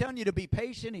 he's telling you to be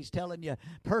patient. He's telling you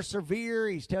persevere.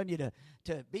 He's telling you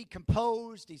to be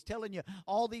composed. He's telling you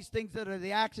all these things that are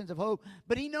the actions of hope.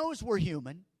 But he knows we're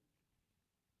human.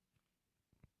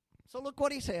 So look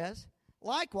what he says.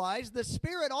 Likewise, the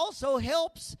Spirit also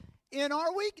helps in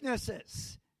our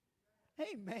weaknesses.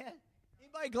 Amen.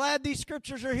 Anybody glad these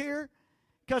scriptures are here?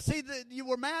 Because, see, you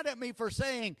were mad at me for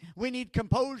saying we need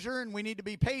composure and we need to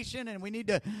be patient and we need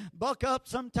to buck up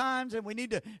sometimes and we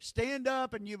need to stand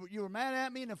up, and you were mad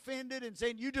at me and offended and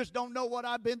saying you just don't know what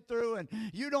I've been through and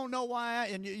you don't know why,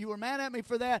 and you were mad at me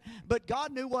for that. But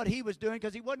God knew what He was doing,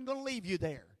 because He wasn't going to leave you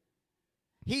there.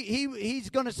 He's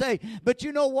going to say, but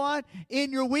you know what?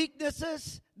 In your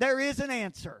weaknesses, there is an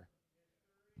answer.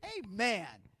 Amen.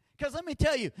 Because let me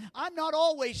tell you, I'm not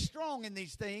always strong in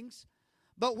these things.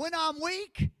 But when I'm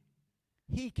weak,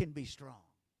 He can be strong.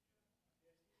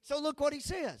 So look what he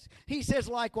says. He says,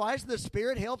 likewise, the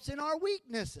Spirit helps in our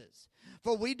weaknesses.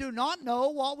 For we do not know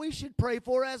what we should pray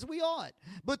for as we ought.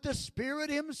 But the Spirit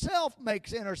Himself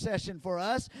makes intercession for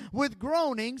us with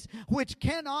groanings which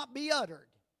cannot be uttered.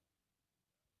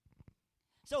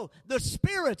 So the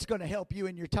Spirit's going to help you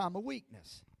in your time of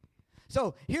weakness.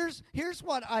 So here's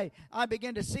what I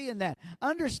begin to see in that.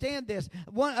 Understand this.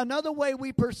 Another way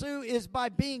we pursue is by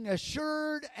being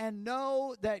assured and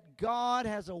know that God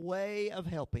has a way of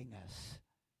helping us.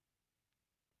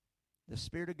 The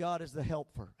Spirit of God is the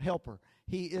helper.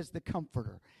 He is the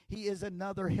comforter. He is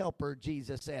another helper,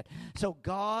 Jesus said. So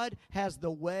God has the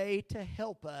way to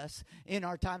help us in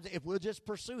our times. If we'll just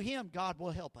pursue Him, God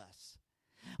will help us.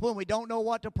 When we don't know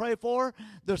what to pray for,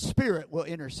 the Spirit will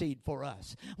intercede for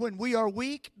us. When we are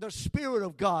weak, the Spirit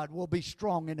of God will be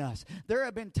strong in us. There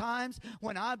have been times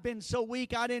when I've been so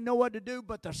weak I didn't know what to do,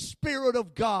 but the Spirit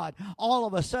of God all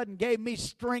of a sudden gave me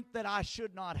strength that I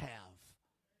should not have.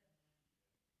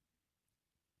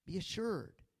 Be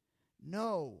assured.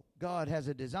 Know God has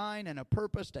a design and a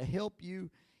purpose to help you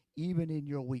even in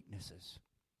your weaknesses.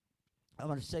 I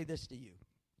want to say this to you.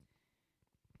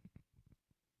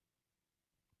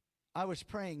 I was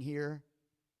praying here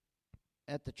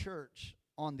at the church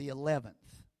on the 11th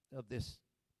of this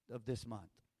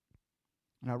month.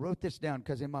 And I wrote this down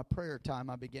because in my prayer time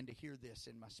I began to hear this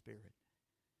in my spirit.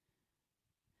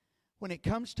 When it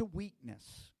comes to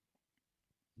weakness,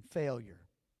 failure,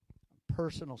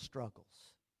 personal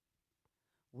struggles,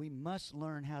 we must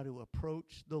learn how to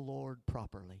approach the Lord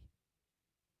properly.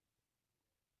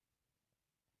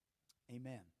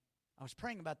 Amen. I was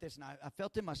praying about this, and I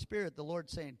felt in my spirit the Lord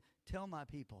saying, tell my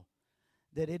people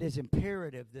that it is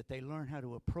imperative that they learn how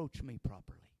to approach me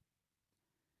properly.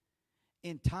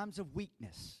 In times of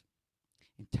weakness,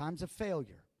 in times of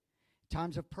failure,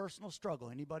 times of personal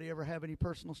struggle. Anybody ever have any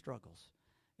personal struggles?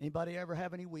 Anybody ever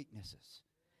have any weaknesses?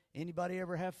 Anybody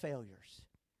ever have failures?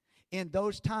 In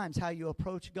those times, how you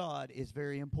approach God is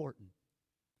very important.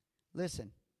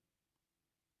 Listen,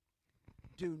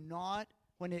 Do not,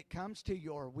 when it comes to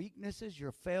your weaknesses,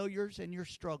 your failures, and your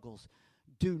struggles,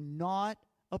 do not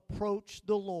approach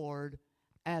the Lord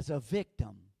as a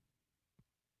victim.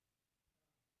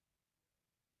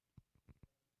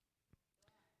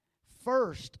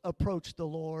 First, approach the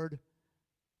Lord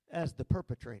as the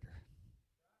perpetrator.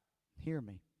 Hear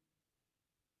me.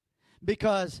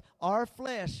 Because our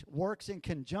flesh works in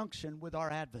conjunction with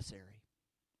our adversary.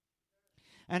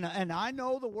 And I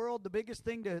know the world, the biggest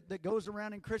thing that goes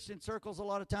around in Christian circles a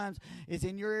lot of times is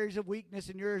in your areas of weakness,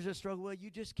 in your areas of struggle. Well,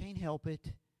 you just can't help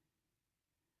it.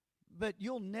 But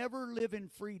you'll never live in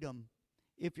freedom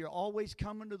if you're always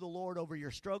coming to the Lord over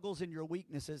your struggles and your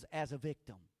weaknesses as a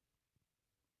victim.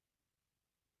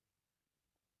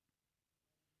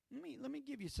 Let me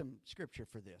give you some scripture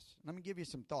for this. Let me give you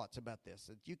some thoughts about this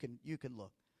that you can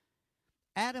look.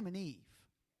 Adam and Eve,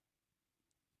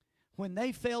 when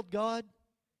they failed God,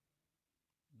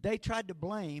 they tried to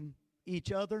blame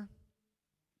each other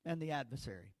and the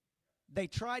adversary. They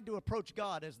tried to approach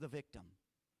God as the victim.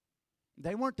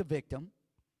 They weren't the victim.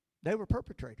 They were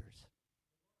perpetrators.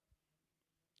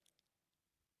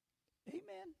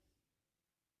 Amen.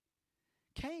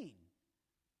 Cain,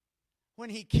 when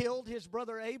he killed his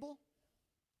brother Abel,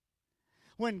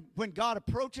 when God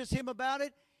approaches him about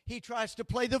it, he tries to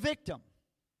play the victim.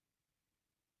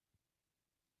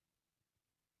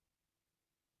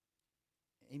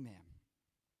 Amen.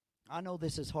 I know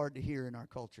this is hard to hear in our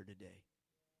culture today,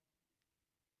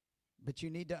 but you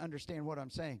need to understand what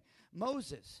I'm saying.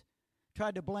 Moses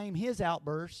tried to blame his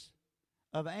outbursts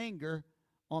of anger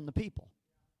on the people.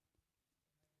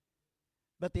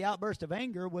 But the outburst of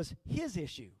anger was his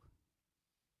issue.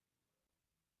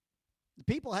 The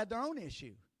people had their own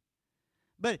issue.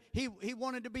 But he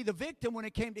wanted to be the victim when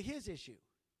it came to his issue.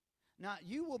 Now,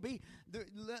 you will be,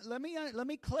 let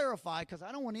me clarify, because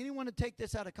I don't want anyone to take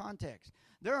this out of context.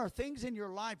 There are things in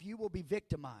your life you will be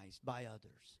victimized by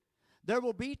others. There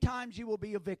will be times you will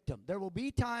be a victim. There will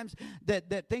be times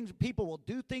that people will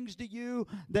do things to you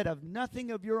that have nothing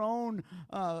of your own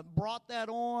brought that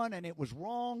on, and it was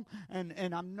wrong.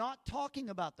 And I'm not talking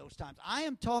about those times. I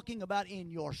am talking about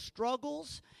in your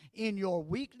struggles, in your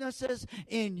weaknesses,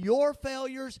 in your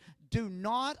failures. Do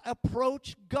not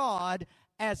approach God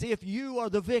as if you are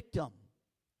the victim.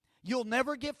 You'll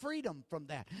never get freedom from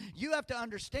that. You have to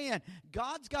understand,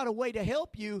 God's got a way to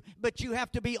help you, but you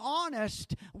have to be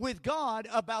honest with God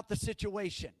about the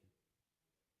situation.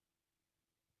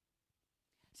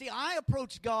 See, I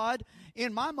approach God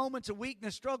in my moments of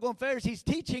weakness, struggle, and failures. He's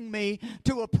teaching me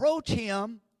to approach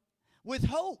Him with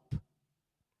hope.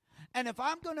 And if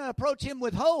I'm going to approach Him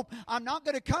with hope, I'm not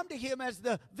going to come to Him as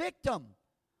the victim.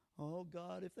 Oh,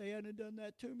 God, if they hadn't done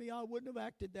that to me, I wouldn't have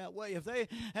acted that way. If they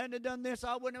hadn't done this,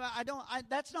 I wouldn't have.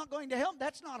 That's not going to help.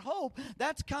 That's not hope.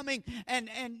 That's coming and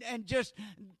just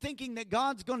thinking that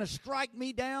God's going to strike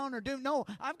me down or do. No,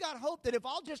 I've got hope that if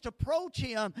I'll just approach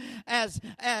Him as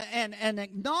and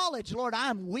acknowledge, Lord,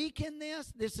 I'm weak in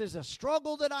this. This is a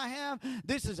struggle that I have.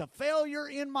 This is a failure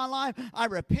in my life. I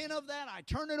repent of that. I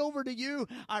turn it over to You.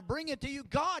 I bring it to You.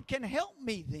 God can help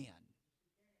me then.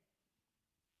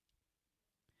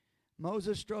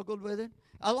 Moses struggled with it.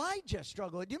 Elijah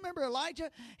struggled with it. Do you remember Elijah?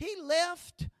 He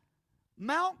left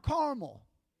Mount Carmel,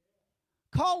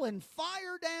 calling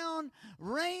fire down,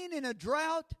 rain in a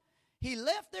drought. He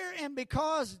left there, and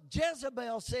because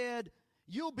Jezebel said,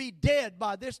 you'll be dead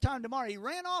by this time tomorrow, he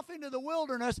ran off into the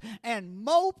wilderness and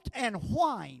moped and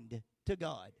whined to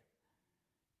God.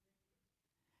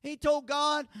 He told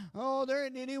God, oh, there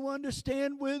isn't anyone to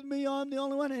stand with me. I'm the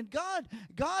only one. And God,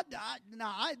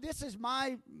 this is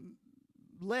my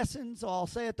lesson, so I'll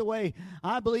say it the way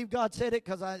I believe God said it,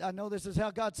 because I know this is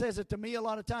how God says it to me a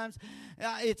lot of times.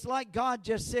 It's like God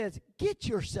just says, get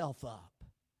yourself up.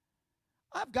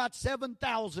 I've got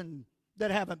 7,000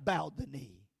 that haven't bowed the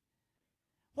knee.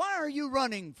 Why are you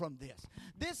running from this?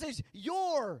 This is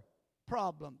your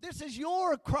problem. This is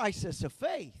your crisis of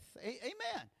faith.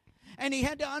 Amen. And he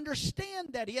had to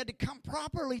understand that. He had to come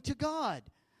properly to God.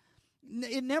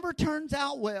 It never turns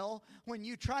out well when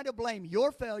you try to blame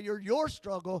your failure, your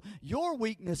struggle, your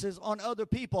weaknesses on other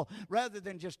people, rather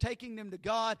than just taking them to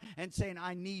God and saying,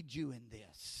 I need You in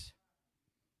this.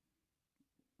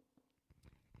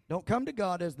 Don't come to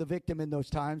God as the victim in those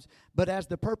times, but as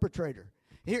the perpetrator.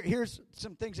 Here's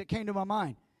some things that came to my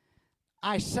mind.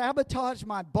 I sabotage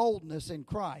my boldness in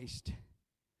Christ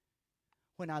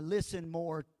when I listen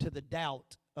more to the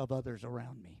doubt of others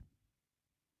around me.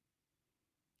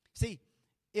 See,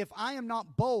 if I am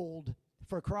not bold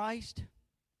for Christ,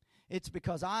 it's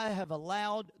because I have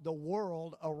allowed the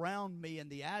world around me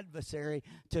and the adversary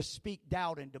to speak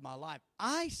doubt into my life.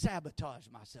 I sabotage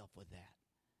myself with that.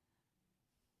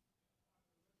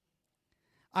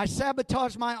 I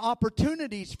sabotage my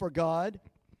opportunities for God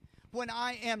when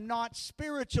I am not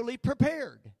spiritually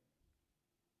prepared.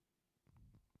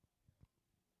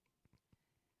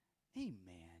 Amen.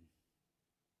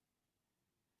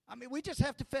 I mean, we just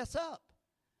have to fess up.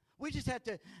 We just have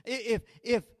to,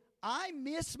 if I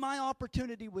miss my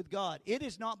opportunity with God, it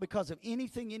is not because of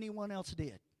anything anyone else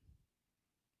did.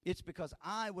 It's because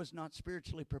I was not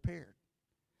spiritually prepared.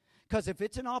 Because if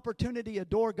it's an opportunity, a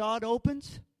door God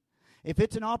opens, if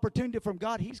it's an opportunity from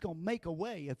God, He's going to make a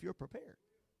way if you're prepared.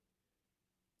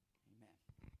 Amen.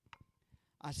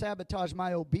 I sabotage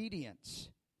my obedience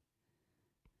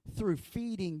through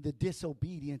feeding the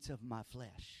disobedience of my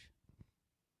flesh.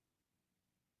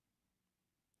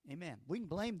 Amen. We can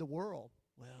blame the world.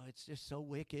 Well, it's just so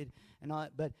wicked,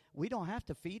 but we don't have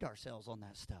to feed ourselves on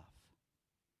that stuff.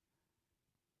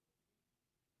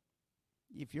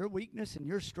 If your weakness and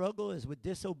your struggle is with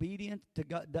disobedience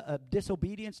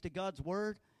to God's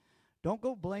word, don't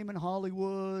go blaming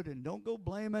Hollywood and don't go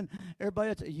blaming everybody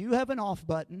else. You have an off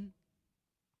button.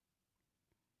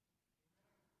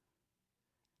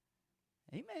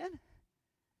 Amen.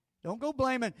 Don't go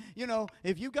blaming.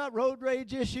 If you got road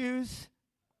rage issues,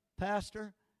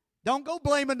 Pastor, don't go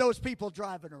blaming those people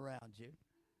driving around you.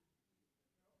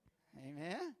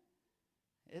 Amen.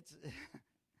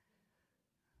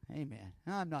 Amen.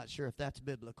 I'm not sure if that's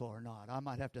biblical or not. I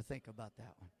might have to think about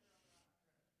that one.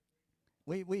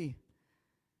 We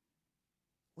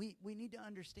need to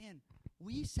understand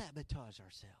we sabotage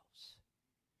ourselves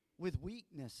with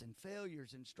weakness and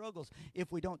failures and struggles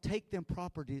if we don't take them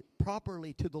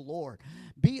properly to the Lord.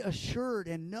 Be assured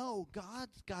and know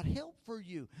God's got help for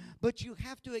you, but you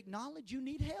have to acknowledge you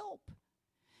need help.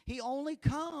 He only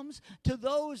comes to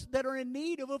those that are in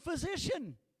need of a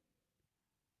physician.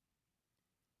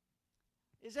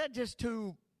 Is that just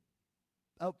too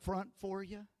upfront for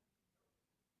you?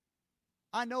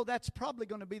 I know that's probably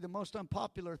going to be the most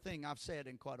unpopular thing I've said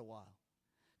in quite a while.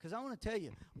 Because I want to tell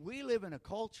you, we live in a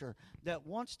culture that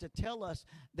wants to tell us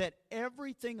that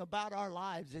everything about our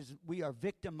lives is we are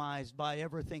victimized by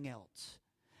everything else.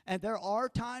 And there are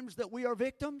times that we are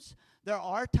victims. There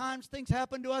are times things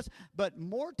happen to us. But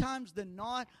more times than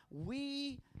not,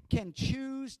 we can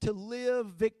choose to live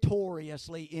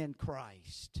victoriously in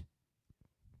Christ.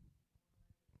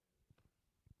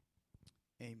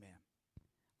 Amen.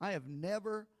 I have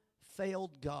never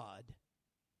failed God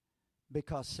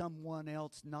because someone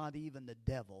else, not even the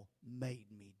devil, made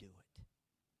me do it.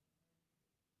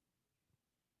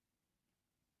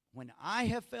 When I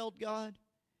have failed God,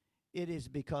 it is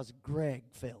because Greg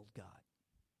failed God.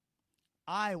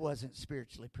 I wasn't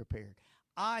spiritually prepared.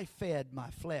 I fed my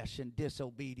flesh in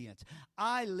disobedience.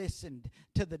 I listened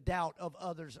to the doubt of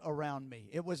others around me.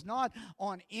 It was not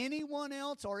on anyone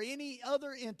else or any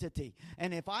other entity.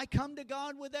 And if I come to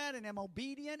God with that and am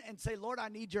obedient and say, Lord, I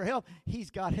need your help,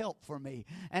 He's got help for me.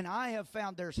 And I have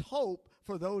found there's hope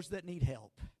for those that need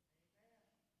help.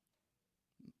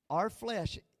 Our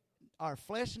flesh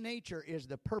nature is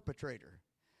the perpetrator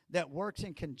that works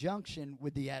in conjunction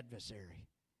with the adversary.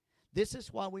 This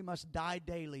is why we must die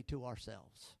daily to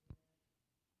ourselves.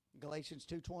 Galatians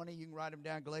 2:20, you can write them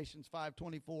down. Galatians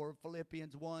 5:24,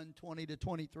 Philippians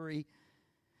 1:20-23.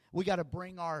 We got to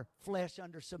bring our flesh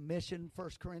under submission. 1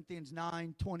 Corinthians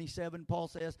 9:27, Paul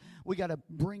says. We got to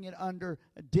bring it under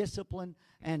discipline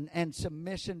and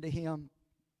submission to Him.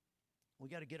 We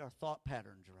got to get our thought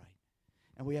patterns right.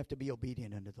 And we have to be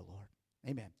obedient unto the Lord.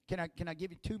 Amen. Can I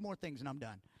give you two more things and I'm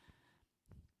done?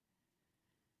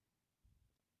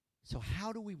 So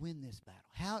how do we win this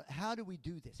battle? How do we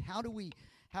do this? How do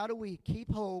we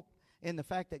keep hope in the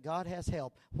fact that God has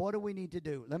help? What do we need to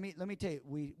do? Let me tell you,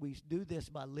 we do this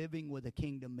by living with a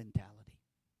kingdom mentality.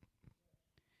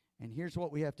 And here's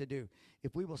what we have to do.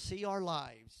 If we will see our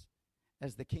lives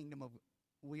as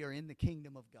we are in the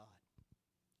kingdom of God.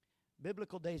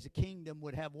 Biblical days, a kingdom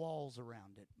would have walls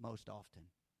around it most often.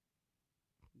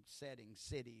 Settings,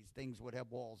 cities, things would have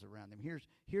walls around them.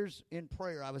 Here's in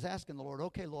prayer, I was asking the Lord,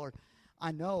 okay, Lord,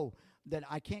 I know that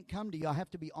I can't come to you. I have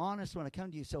to be honest when I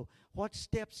come to you. So what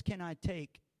steps can I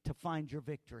take to find your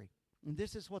victory? And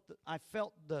this is what I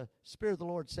felt the Spirit of the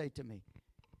Lord say to me.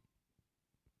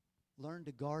 Learn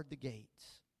to guard the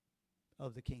gates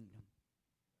of the kingdom.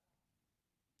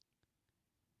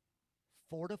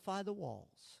 Fortify the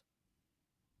walls.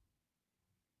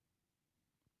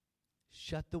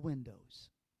 Shut the windows.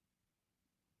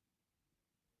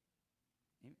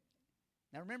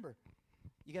 Now remember,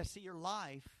 you got to see your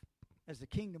life as the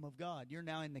kingdom of God. You're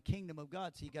now in the kingdom of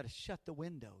God, so you got to shut the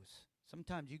windows.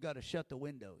 Sometimes you got to shut the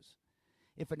windows.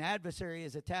 If an adversary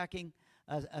is attacking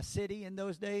a city in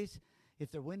those days, If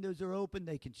their windows are open,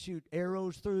 they can shoot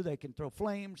arrows through. They can throw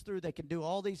flames through. They can do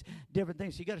all these different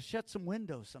things. You got to shut some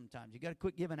windows sometimes. You got to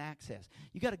quit giving access.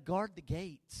 You got to guard the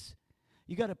gates.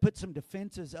 You got to put some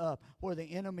defenses up where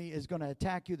the enemy is going to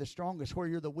attack you the strongest, where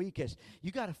you're the weakest.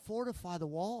 You got to fortify the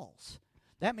walls.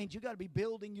 That means you got to be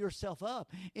building yourself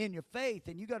up in your faith,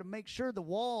 and you got to make sure the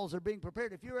walls are being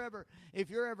prepared. If you're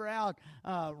ever out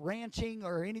ranching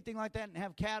or anything like that and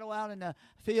have cattle out in the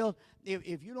field,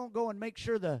 if you don't go and make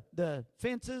sure the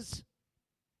fences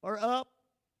are up,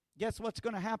 guess what's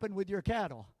going to happen with your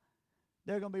cattle?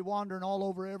 They're going to be wandering all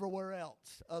over everywhere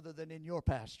else other than in your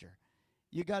pasture.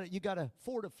 You got to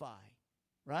fortify,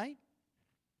 right?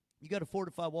 You got to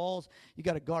fortify walls. You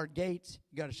got to guard gates.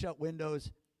 You got to shut windows.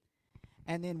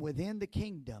 And then within the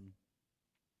kingdom,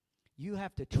 you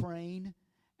have to train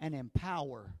and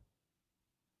empower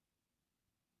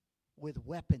with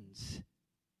weapons.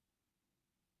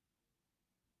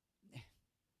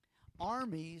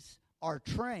 Armies are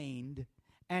trained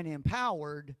and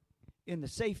empowered in the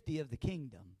safety of the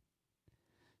kingdom.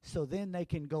 So then they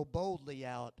can go boldly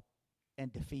out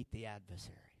and defeat the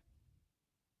adversary.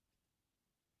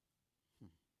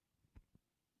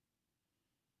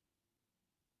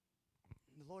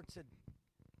 The Lord said,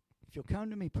 if you'll come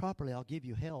to me properly, I'll give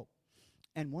you help.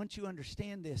 And once you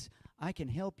understand this, I can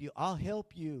help you. I'll help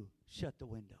you shut the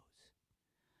windows.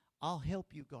 I'll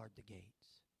help you guard the gates.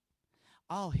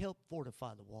 I'll help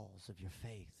fortify the walls of your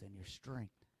faith and your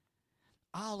strength.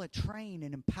 I'll train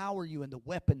and empower you in the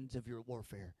weapons of your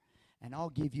warfare. And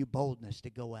I'll give you boldness to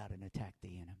go out and attack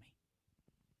the enemy.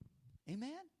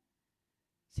 Amen?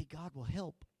 See, God will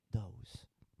help those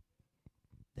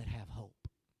that have hope.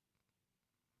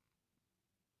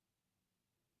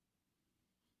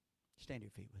 Stand to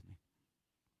your feet with me.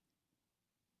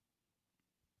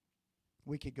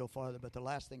 We could go farther, but the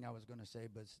last thing I was going to say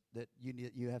was that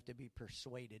you have to be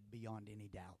persuaded beyond any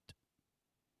doubt.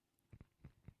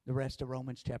 The rest of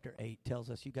Romans chapter 8 tells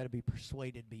us you got to be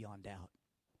persuaded beyond doubt.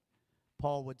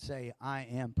 Paul would say, I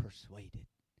am persuaded.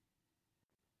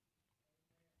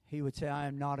 He would say, I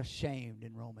am not ashamed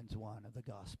in Romans 1 of the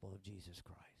gospel of Jesus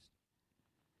Christ.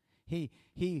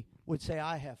 He would say,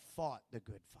 I have fought the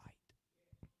good fight.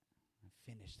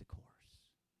 Finish the course.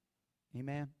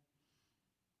 Amen.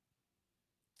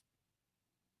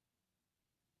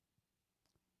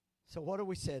 So what have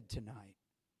we said tonight?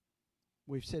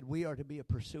 We've said we are to be a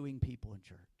pursuing people in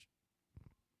church.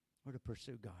 We're to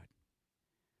pursue God.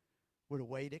 We're to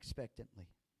wait expectantly,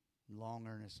 long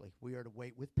earnestly. We are to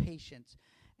wait with patience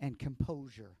and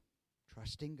composure,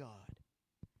 trusting God.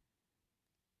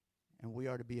 And we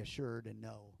are to be assured and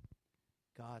know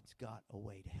God's got a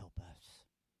way to help us.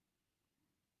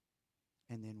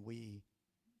 And then we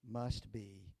must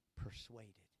be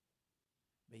persuaded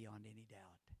beyond any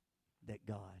doubt that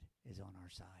God is on our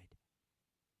side.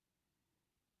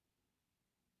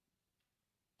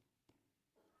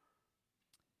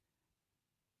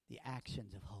 The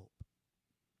actions of hope.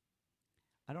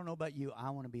 I don't know about you, I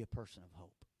want to be a person of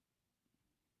hope.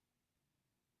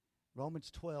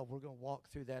 Romans 12, we're going to walk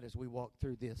through that as we walk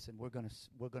through this, and we're going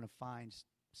to find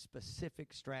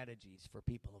specific strategies for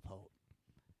people of hope.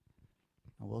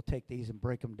 And we'll take these and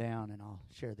break them down, and I'll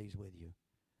share these with you.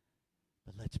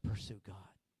 But let's pursue God.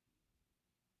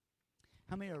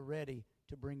 How many are ready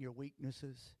to bring your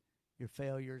weaknesses, your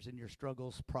failures, and your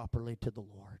struggles properly to the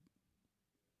Lord?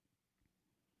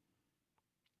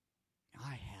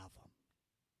 I have them.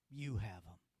 You have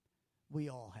them. We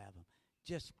all have them.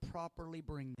 Just properly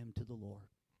bring them to the Lord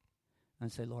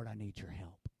and say, Lord, I need your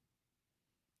help.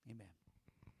 Amen.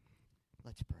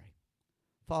 Let's pray.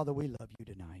 Father, we love you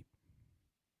tonight.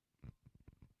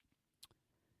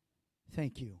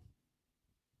 Thank you.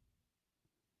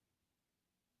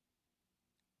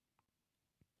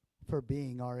 For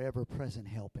being our ever-present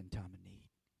help in time of need.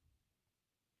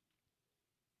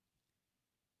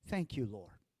 Thank you,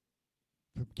 Lord,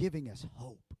 for giving us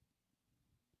hope,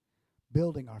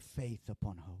 building our faith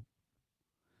upon hope.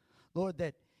 Lord,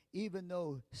 that even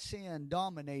though sin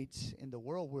dominates in the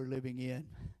world we're living in,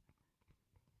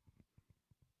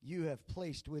 you have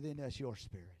placed within us your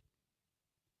Spirit.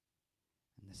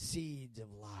 And the seeds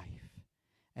of life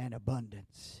and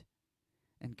abundance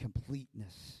and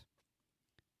completeness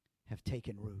have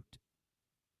taken root.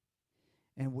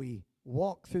 And we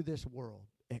walk through this world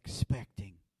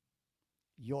expecting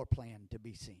your plan to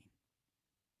be seen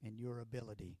and your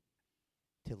ability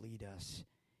to lead us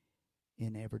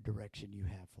in every direction you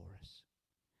have for us.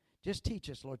 Just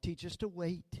teach us, Lord. Teach us to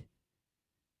wait.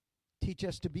 Teach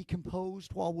us to be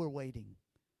composed while we're waiting.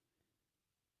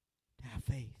 To have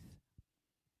faith.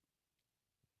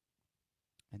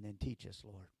 And then teach us,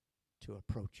 Lord, to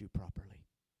approach you properly.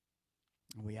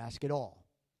 And we ask it all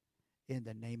in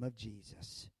the name of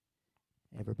Jesus.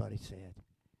 Everybody said,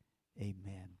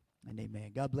 amen and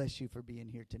amen. God bless you for being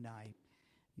here tonight.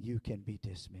 You can be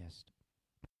dismissed.